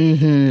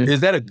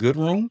 Is that a good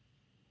room?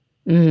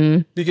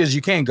 Because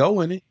you can't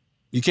go in it.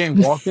 You can't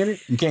walk in it.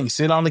 You can't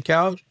sit on the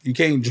couch. You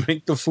can't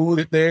drink the food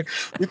in there.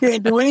 You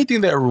can't do anything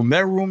in that room.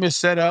 That room is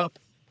set up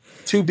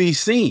to be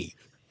seen.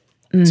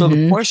 So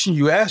the question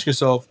you ask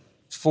yourself,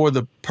 for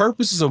the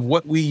purposes of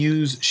what we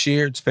use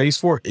shared space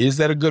for, is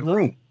that a good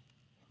room?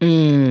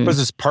 Because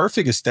it's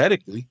perfect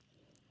aesthetically.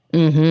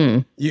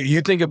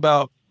 You think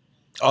about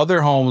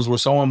other homes where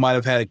someone might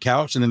have had a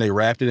couch and then they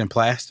wrapped it in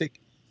plastic.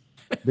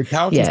 The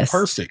couch was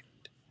perfect.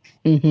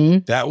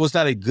 Mm-hmm. That was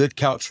not a good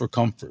couch for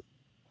comfort.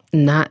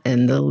 Not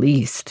in the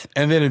least.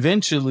 And then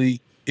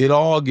eventually it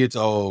all gets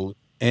old,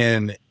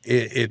 and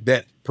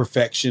that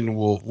perfection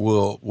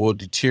will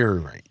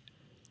deteriorate.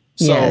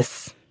 So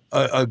Yes.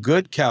 a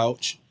good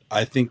couch,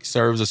 I think,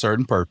 serves a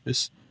certain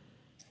purpose.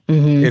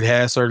 Mm-hmm. It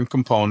has certain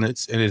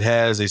components, and it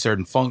has a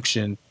certain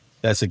function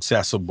that's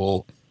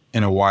accessible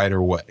in a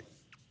wider way.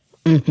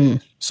 Mm-hmm.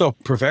 So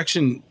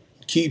perfection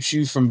keeps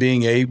you from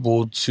being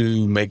able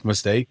to make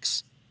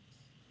mistakes,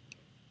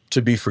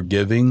 to be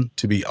forgiving,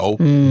 to be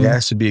open. It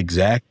has to be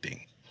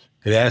exacting.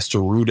 It has to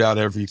root out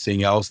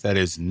everything else that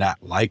is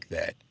not like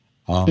that.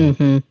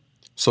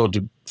 So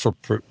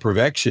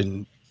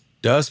perfection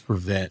does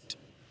prevent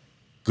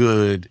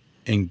good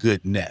and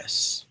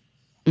goodness.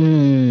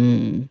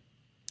 One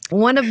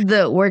of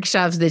the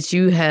workshops that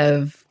you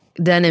have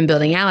done in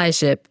building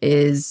allyship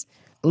is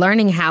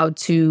learning how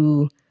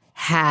to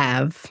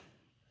have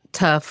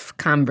tough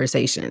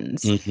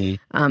conversations.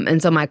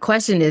 And so my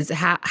question is,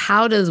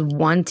 how does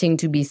wanting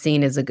to be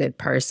seen as a good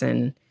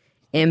person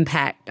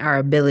impact our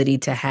ability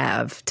to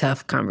have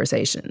tough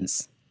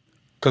conversations?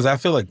 Because I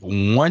feel like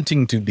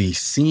wanting to be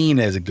seen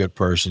as a good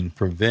person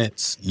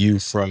prevents you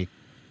from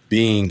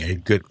being a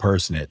good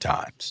person at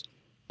times.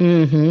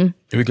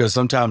 Because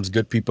sometimes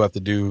good people have to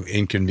do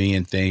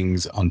inconvenient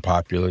things,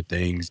 unpopular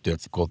things,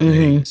 difficult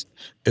things.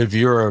 If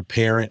you're a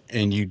parent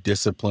and you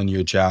discipline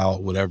your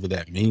child, whatever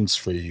that means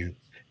for you,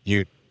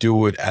 you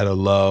do it out of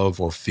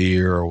love or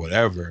fear or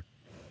whatever.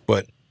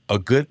 But a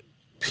good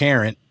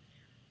parent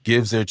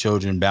gives their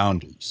children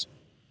boundaries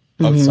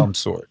of some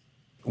sort.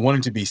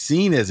 Wanting to be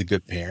seen as a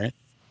good parent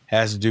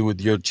has to do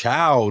with your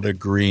child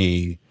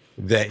agreeing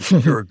that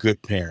you're a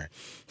good parent.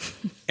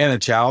 And a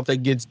child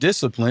that gets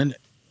disciplined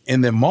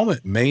in the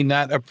moment may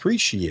not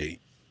appreciate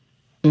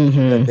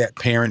that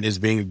parent is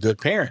being a good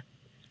parent.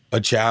 A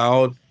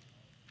child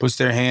puts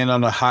their hand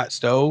on a hot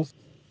stove.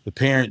 The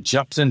parent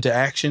jumps into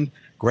action,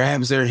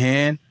 grabs their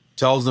hand,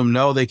 tells them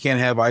no, they can't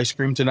have ice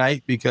cream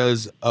tonight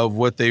because of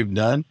what they've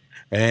done.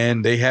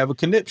 And they have a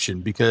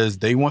conniption because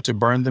they want to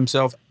burn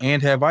themselves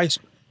and have ice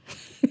cream.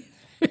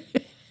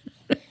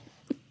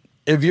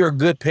 If you're a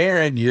good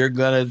parent, you're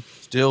going to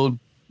still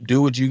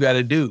do what you got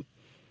to do.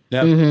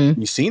 Now,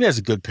 you're seen as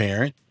a good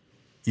parent.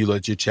 You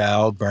let your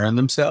child burn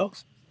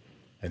themselves,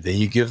 and then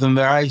you give them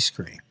their ice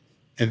cream.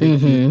 And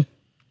then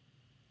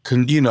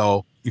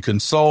you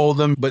console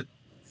them. But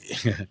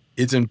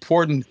it's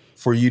important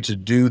for you to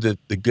do the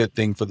good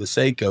thing for the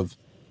sake of,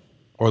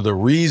 or the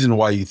reason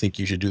why you think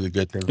you should do the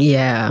good thing.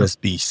 Yeah. Let's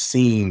be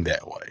seen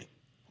that way.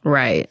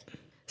 Right.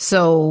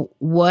 So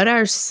what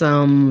are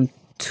some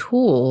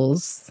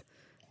tools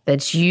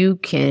that you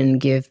can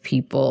give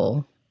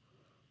people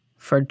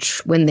for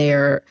when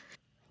they're,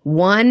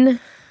 one,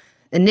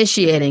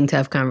 initiating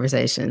tough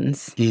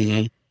conversations,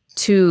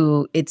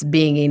 two, it's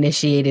being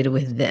initiated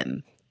with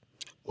them?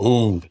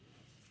 Ooh.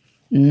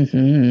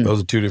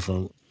 Those are two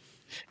different.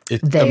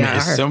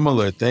 It's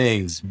similar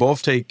things.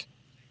 Both take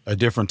a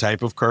different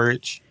type of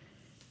courage.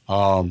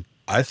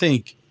 I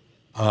think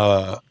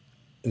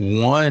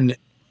one,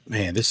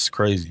 man, this is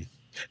crazy,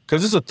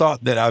 because it's a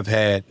thought that I've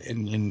had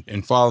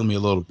and follow me a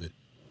little bit.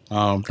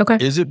 Okay.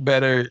 Is it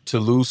better to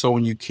lose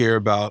someone you care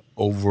about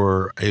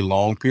over a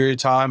long period of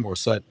time or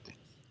suddenly?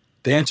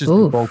 The answer is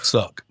both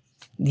suck.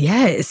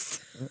 Yes.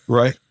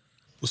 Right?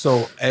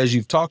 So as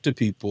you've talked to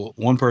people,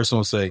 one person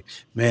will say,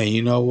 man,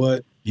 you know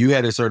what? You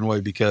had a certain way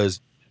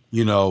because,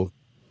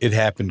 it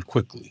happened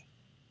quickly.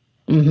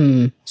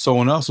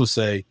 Someone else will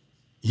say,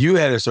 you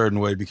had a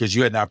certain way because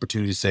you had an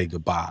opportunity to say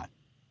goodbye.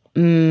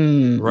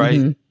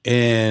 Right?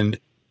 And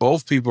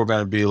both people are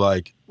going to be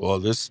like,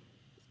 well,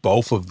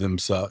 both of them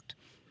sucked.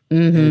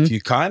 And if you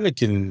kind of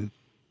can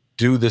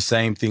do the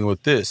same thing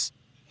with this,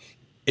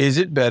 is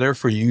it better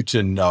for you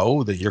to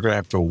know that you're going to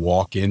have to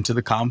walk into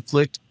the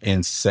conflict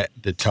and set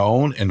the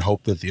tone and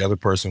hope that the other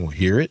person will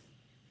hear it?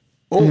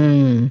 Or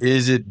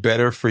is it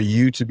better for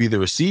you to be the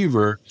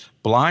receiver,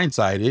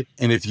 blindsided,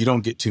 and if you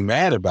don't get too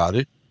mad about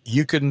it,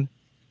 you can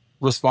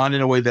respond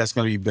in a way that's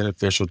going to be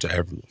beneficial to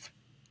everyone?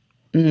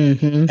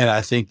 And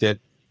I think that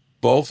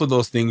both of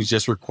those things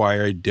just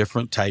require a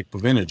different type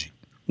of energy.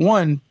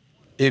 One,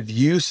 if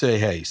you say,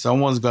 hey,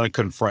 someone's going to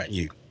confront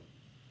you.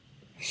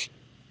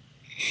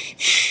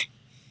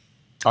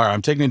 All right,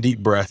 I'm taking a deep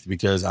breath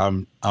because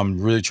I'm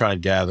really trying to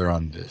gather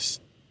on this.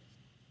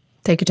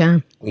 Take your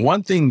time.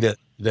 One thing that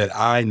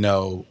I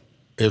know,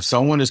 if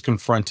someone is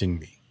confronting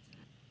me,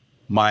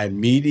 my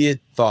immediate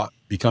thought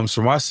becomes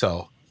for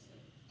myself,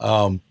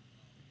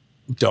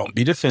 don't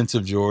be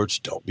defensive,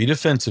 George. Don't be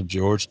defensive,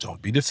 George.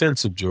 Don't be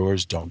defensive,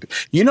 George. Don't be.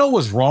 You know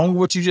what's wrong with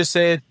what you just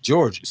said?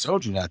 George, I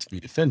told you not to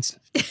be defensive.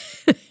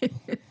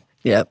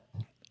 Yep.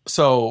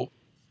 So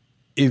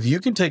if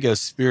you can take a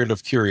spirit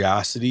of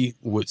curiosity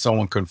with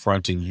someone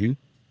confronting you,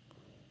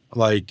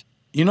 like,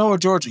 you know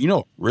what, George,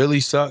 what really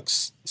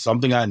sucks?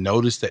 Something I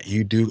noticed that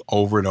you do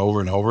over and over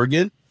and over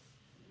again.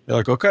 They're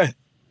like, okay,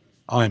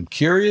 I'm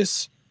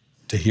curious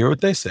to hear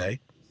what they say.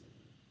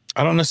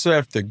 I don't necessarily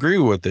have to agree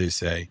with what they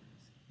say,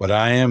 but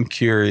I am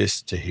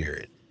curious to hear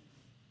it.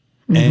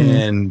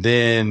 And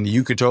then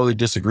you could totally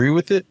disagree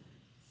with it.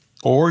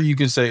 Or you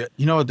can say,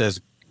 you know what,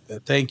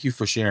 thank you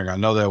for sharing. I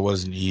know that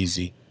wasn't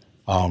easy.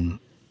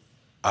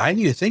 I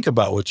need to think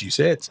about what you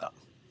said.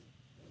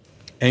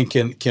 And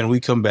can we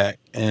come back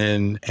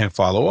and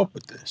follow up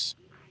with this?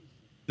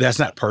 That's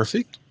not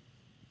perfect,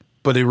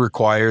 but it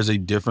requires a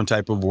different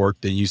type of work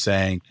than you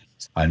saying,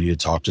 I need to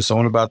talk to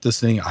someone about this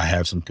thing. I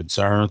have some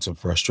concerns, some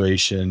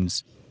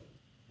frustrations,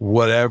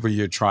 whatever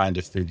you're trying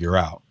to figure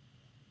out.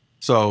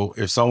 So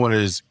if someone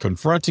is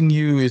confronting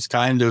you, it's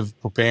kind of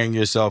preparing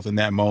yourself in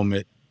that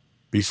moment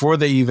before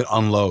they even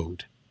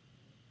unload.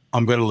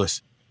 I'm going to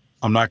listen.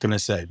 I'm not going to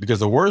say, because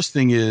the worst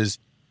thing is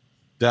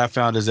that I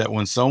found is that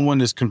when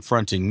someone is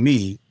confronting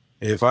me,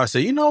 if I say,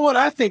 you know what,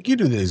 I think you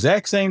do the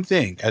exact same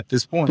thing at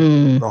this point,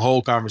 the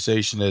whole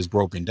conversation is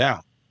broken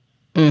down.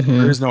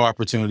 There is no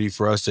opportunity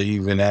for us to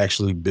even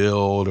actually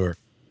build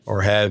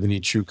or have any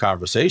true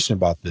conversation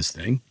about this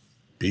thing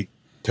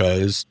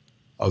because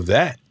of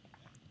that.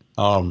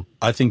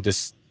 I think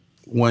this,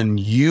 when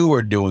you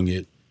are doing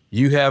it,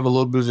 you have a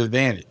little bit of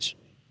advantage.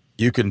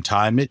 You can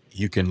time it.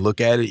 You can look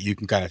at it. You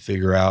can kind of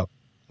figure out,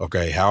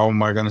 okay, how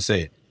am I going to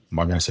say it? Am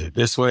I going to say it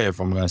this way? If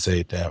I'm going to say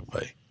it that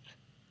way.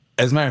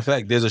 As a matter of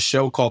fact, there's a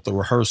show called The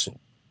Rehearsal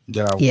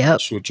that I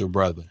watched with your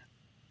brother.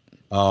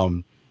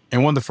 And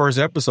one of the first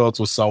episodes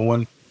was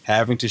someone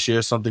having to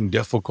share something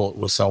difficult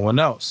with someone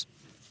else.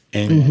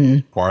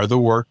 And part of the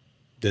work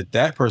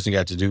that person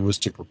got to do was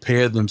to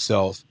prepare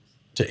themselves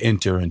to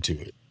enter into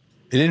it.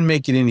 It didn't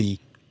make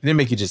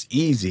it just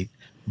easy,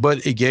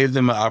 but it gave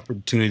them an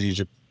opportunity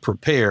to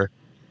prepare,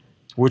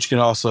 which can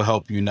also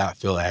help you not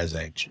feel as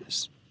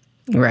anxious.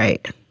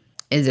 Right.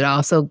 Is it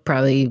also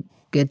probably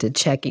good to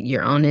check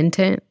your own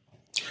intent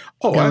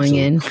going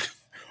in?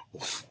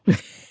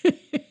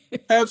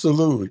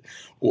 Absolutely.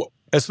 Well,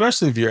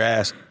 especially if you're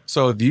asked.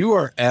 So if you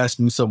are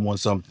asking someone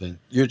something,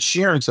 you're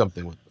sharing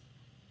something with them,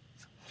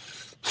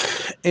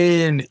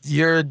 and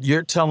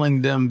you're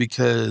telling them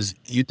because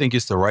you think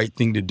it's the right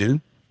thing to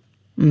do,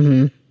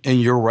 and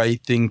your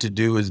right thing to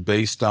do is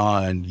based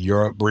on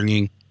your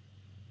upbringing,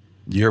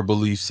 your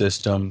belief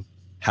system,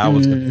 how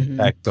it's going to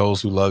impact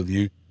those who love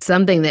you.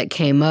 Something that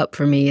came up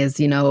for me is,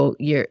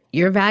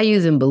 your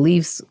values and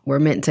beliefs were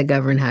meant to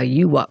govern how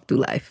you walk through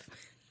life,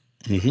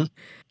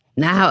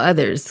 not how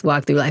others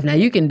walk through life. Now,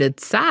 you can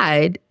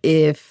decide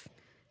if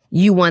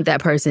you want that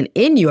person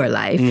in your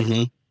life,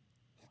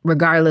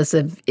 regardless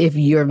of if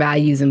your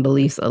values and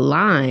beliefs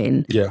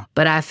align. Yeah.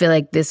 But I feel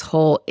like this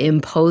whole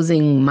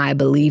imposing my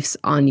beliefs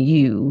on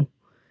you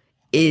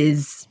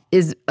is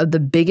the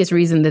biggest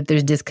reason that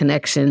there's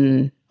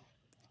disconnection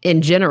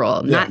in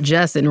general, not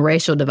just in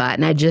racial divide,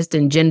 not just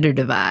in gender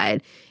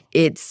divide.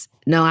 It's,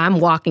 no, I'm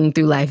walking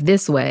through life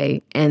this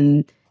way,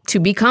 and to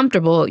be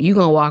comfortable, you're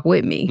going to walk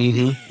with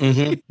me.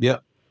 Yeah.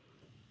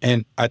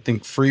 And I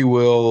think free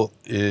will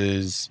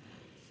is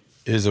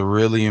a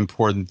really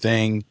important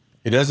thing.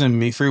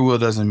 Free will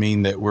doesn't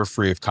mean that we're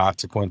free of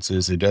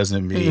consequences. It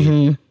doesn't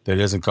mean that it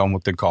doesn't come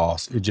with the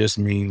cost. It just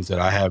means that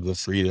I have the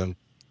freedom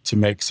to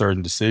make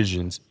certain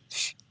decisions.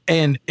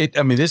 And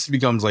this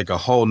becomes like a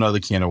whole nother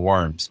can of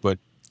worms. But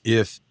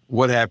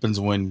what happens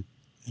when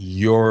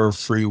your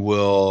free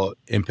will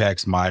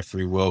impacts my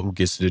free will, who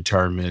gets to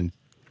determine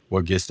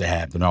what gets to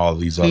happen, all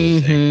these other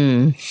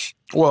things.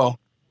 Well,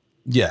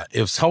 yeah,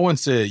 if someone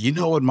said, you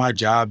know what my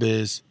job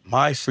is,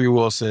 my free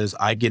will says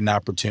I get an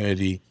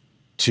opportunity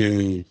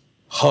to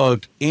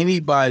hug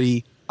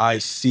anybody I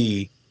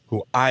see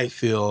who I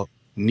feel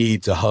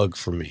needs a hug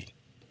from me.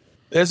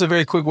 That's a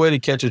very quick way to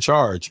catch a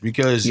charge,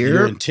 because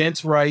your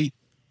intent's right,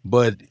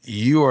 but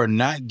you are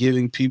not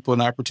giving people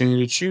an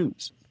opportunity to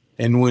choose.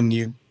 And when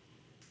you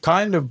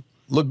kind of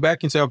look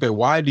back and say, okay,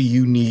 why do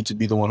you need to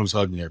be the one who's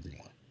hugging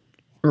everyone?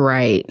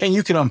 Right. And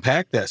you can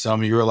unpack that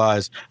some and you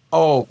realize,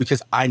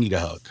 because I need a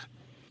hug.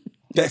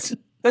 That's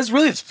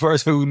really the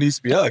person who needs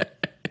to be hugged.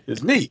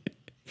 It's me.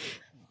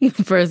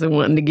 The person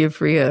wanting to give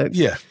free hugs.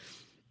 Yeah.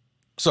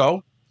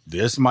 So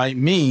this might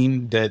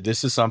mean that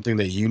this is something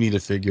that you need to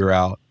figure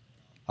out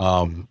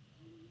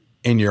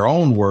in your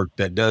own work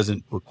that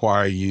doesn't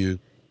require you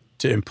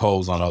to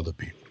impose on other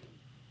people.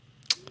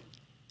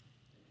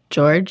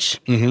 George,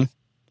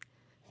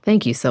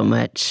 thank you so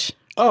much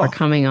for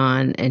coming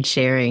on and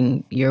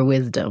sharing your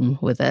wisdom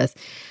with us.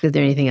 Is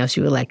there anything else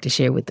you would like to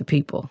share with the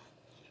people?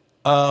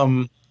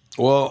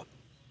 Well,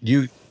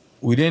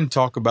 we didn't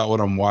talk about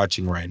what I'm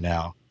watching right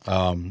now.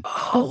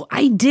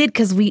 I did,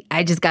 because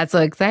I just got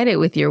so excited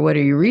with your "What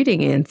are you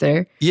reading?"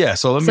 answer. Yeah,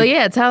 so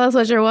tell us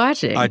what you're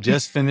watching. I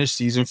just finished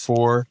season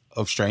 4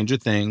 of Stranger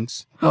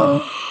Things.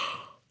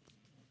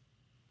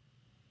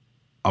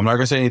 I'm not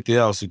gonna say anything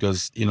else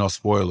because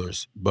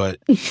spoilers. But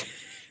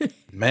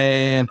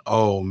man,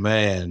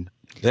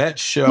 that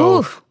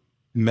show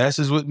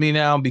messes with me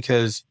now,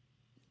 because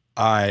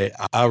I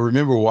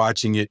remember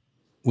watching it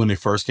when it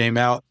first came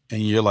out,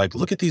 and you're like,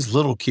 look at these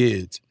little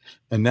kids,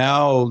 and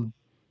now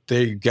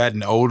they've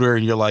gotten older,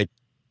 and you're like,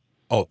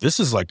 oh, this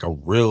is like a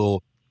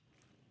real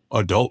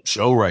adult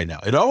show right now.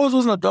 It always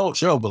was an adult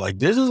show, but like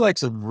this is like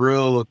some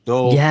real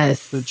adult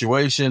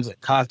situations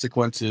and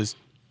consequences.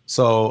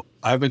 So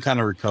I've been kind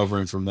of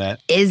recovering from that.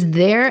 Is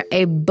there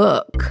a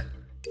book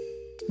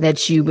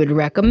that you would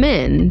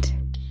recommend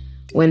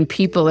when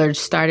people are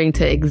starting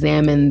to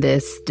examine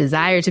this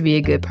desire to be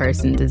a good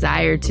person,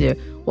 desire to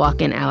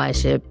walk in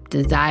allyship,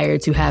 desire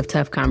to have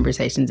tough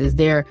conversations? Is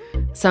there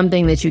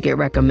something that you could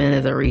recommend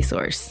as a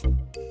resource?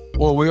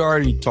 Well, we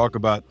already talk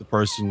about the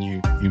person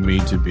you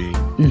mean to be.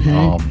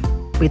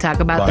 Mm-hmm. We talk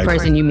about the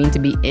person you mean to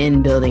be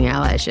in building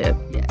allyship.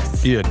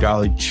 Yes. Yeah,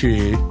 Dolly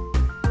Chi.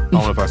 I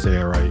don't know if I say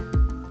that right.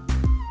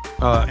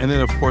 And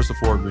then, of course, the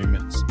 4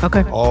 agreements.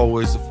 Okay.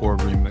 Always the 4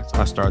 agreements.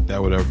 I start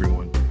that with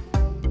everyone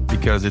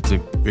because it's a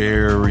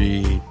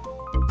very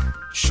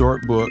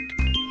short book.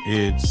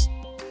 It's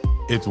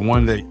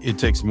one that it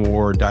takes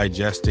more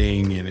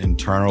digesting and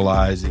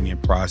internalizing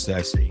and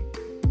processing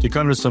to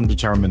come to some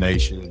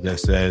determination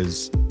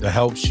that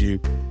helps you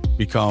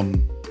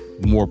become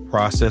more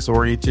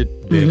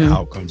process-oriented than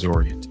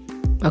outcomes-oriented.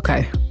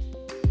 Okay.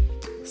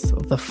 So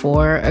the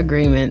 4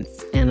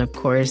 agreements, and of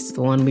course,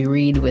 the one we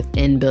read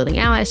within Building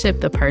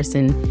Allyship, the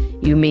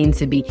person you mean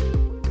to be.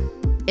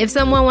 If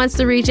someone wants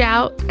to reach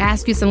out,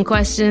 ask you some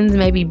questions,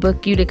 maybe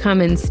book you to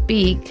come and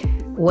speak,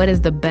 what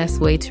is the best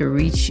way to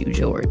reach you,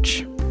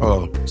 George?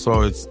 Oh,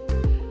 so it's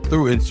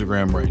through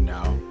Instagram right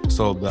now.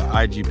 So the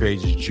IG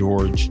page is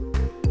george.seay.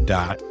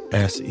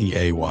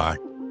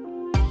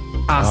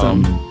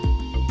 Awesome.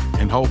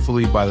 And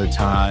hopefully by the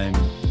time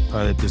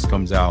that this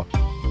comes out,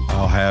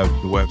 I'll have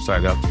the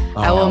website up.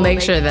 I will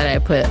make sure that I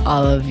put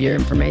all of your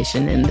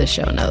information in the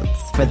show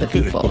notes for the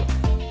people.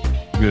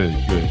 Good.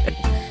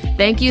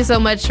 Thank you so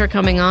much for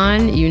coming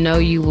on. You know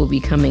you will be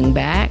coming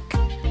back.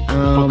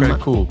 Okay,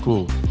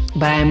 cool.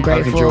 But I am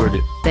grateful. I've enjoyed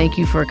it. Thank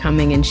you for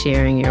coming and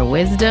sharing your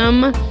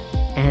wisdom.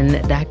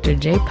 And Dr.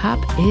 J Pop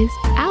is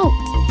out.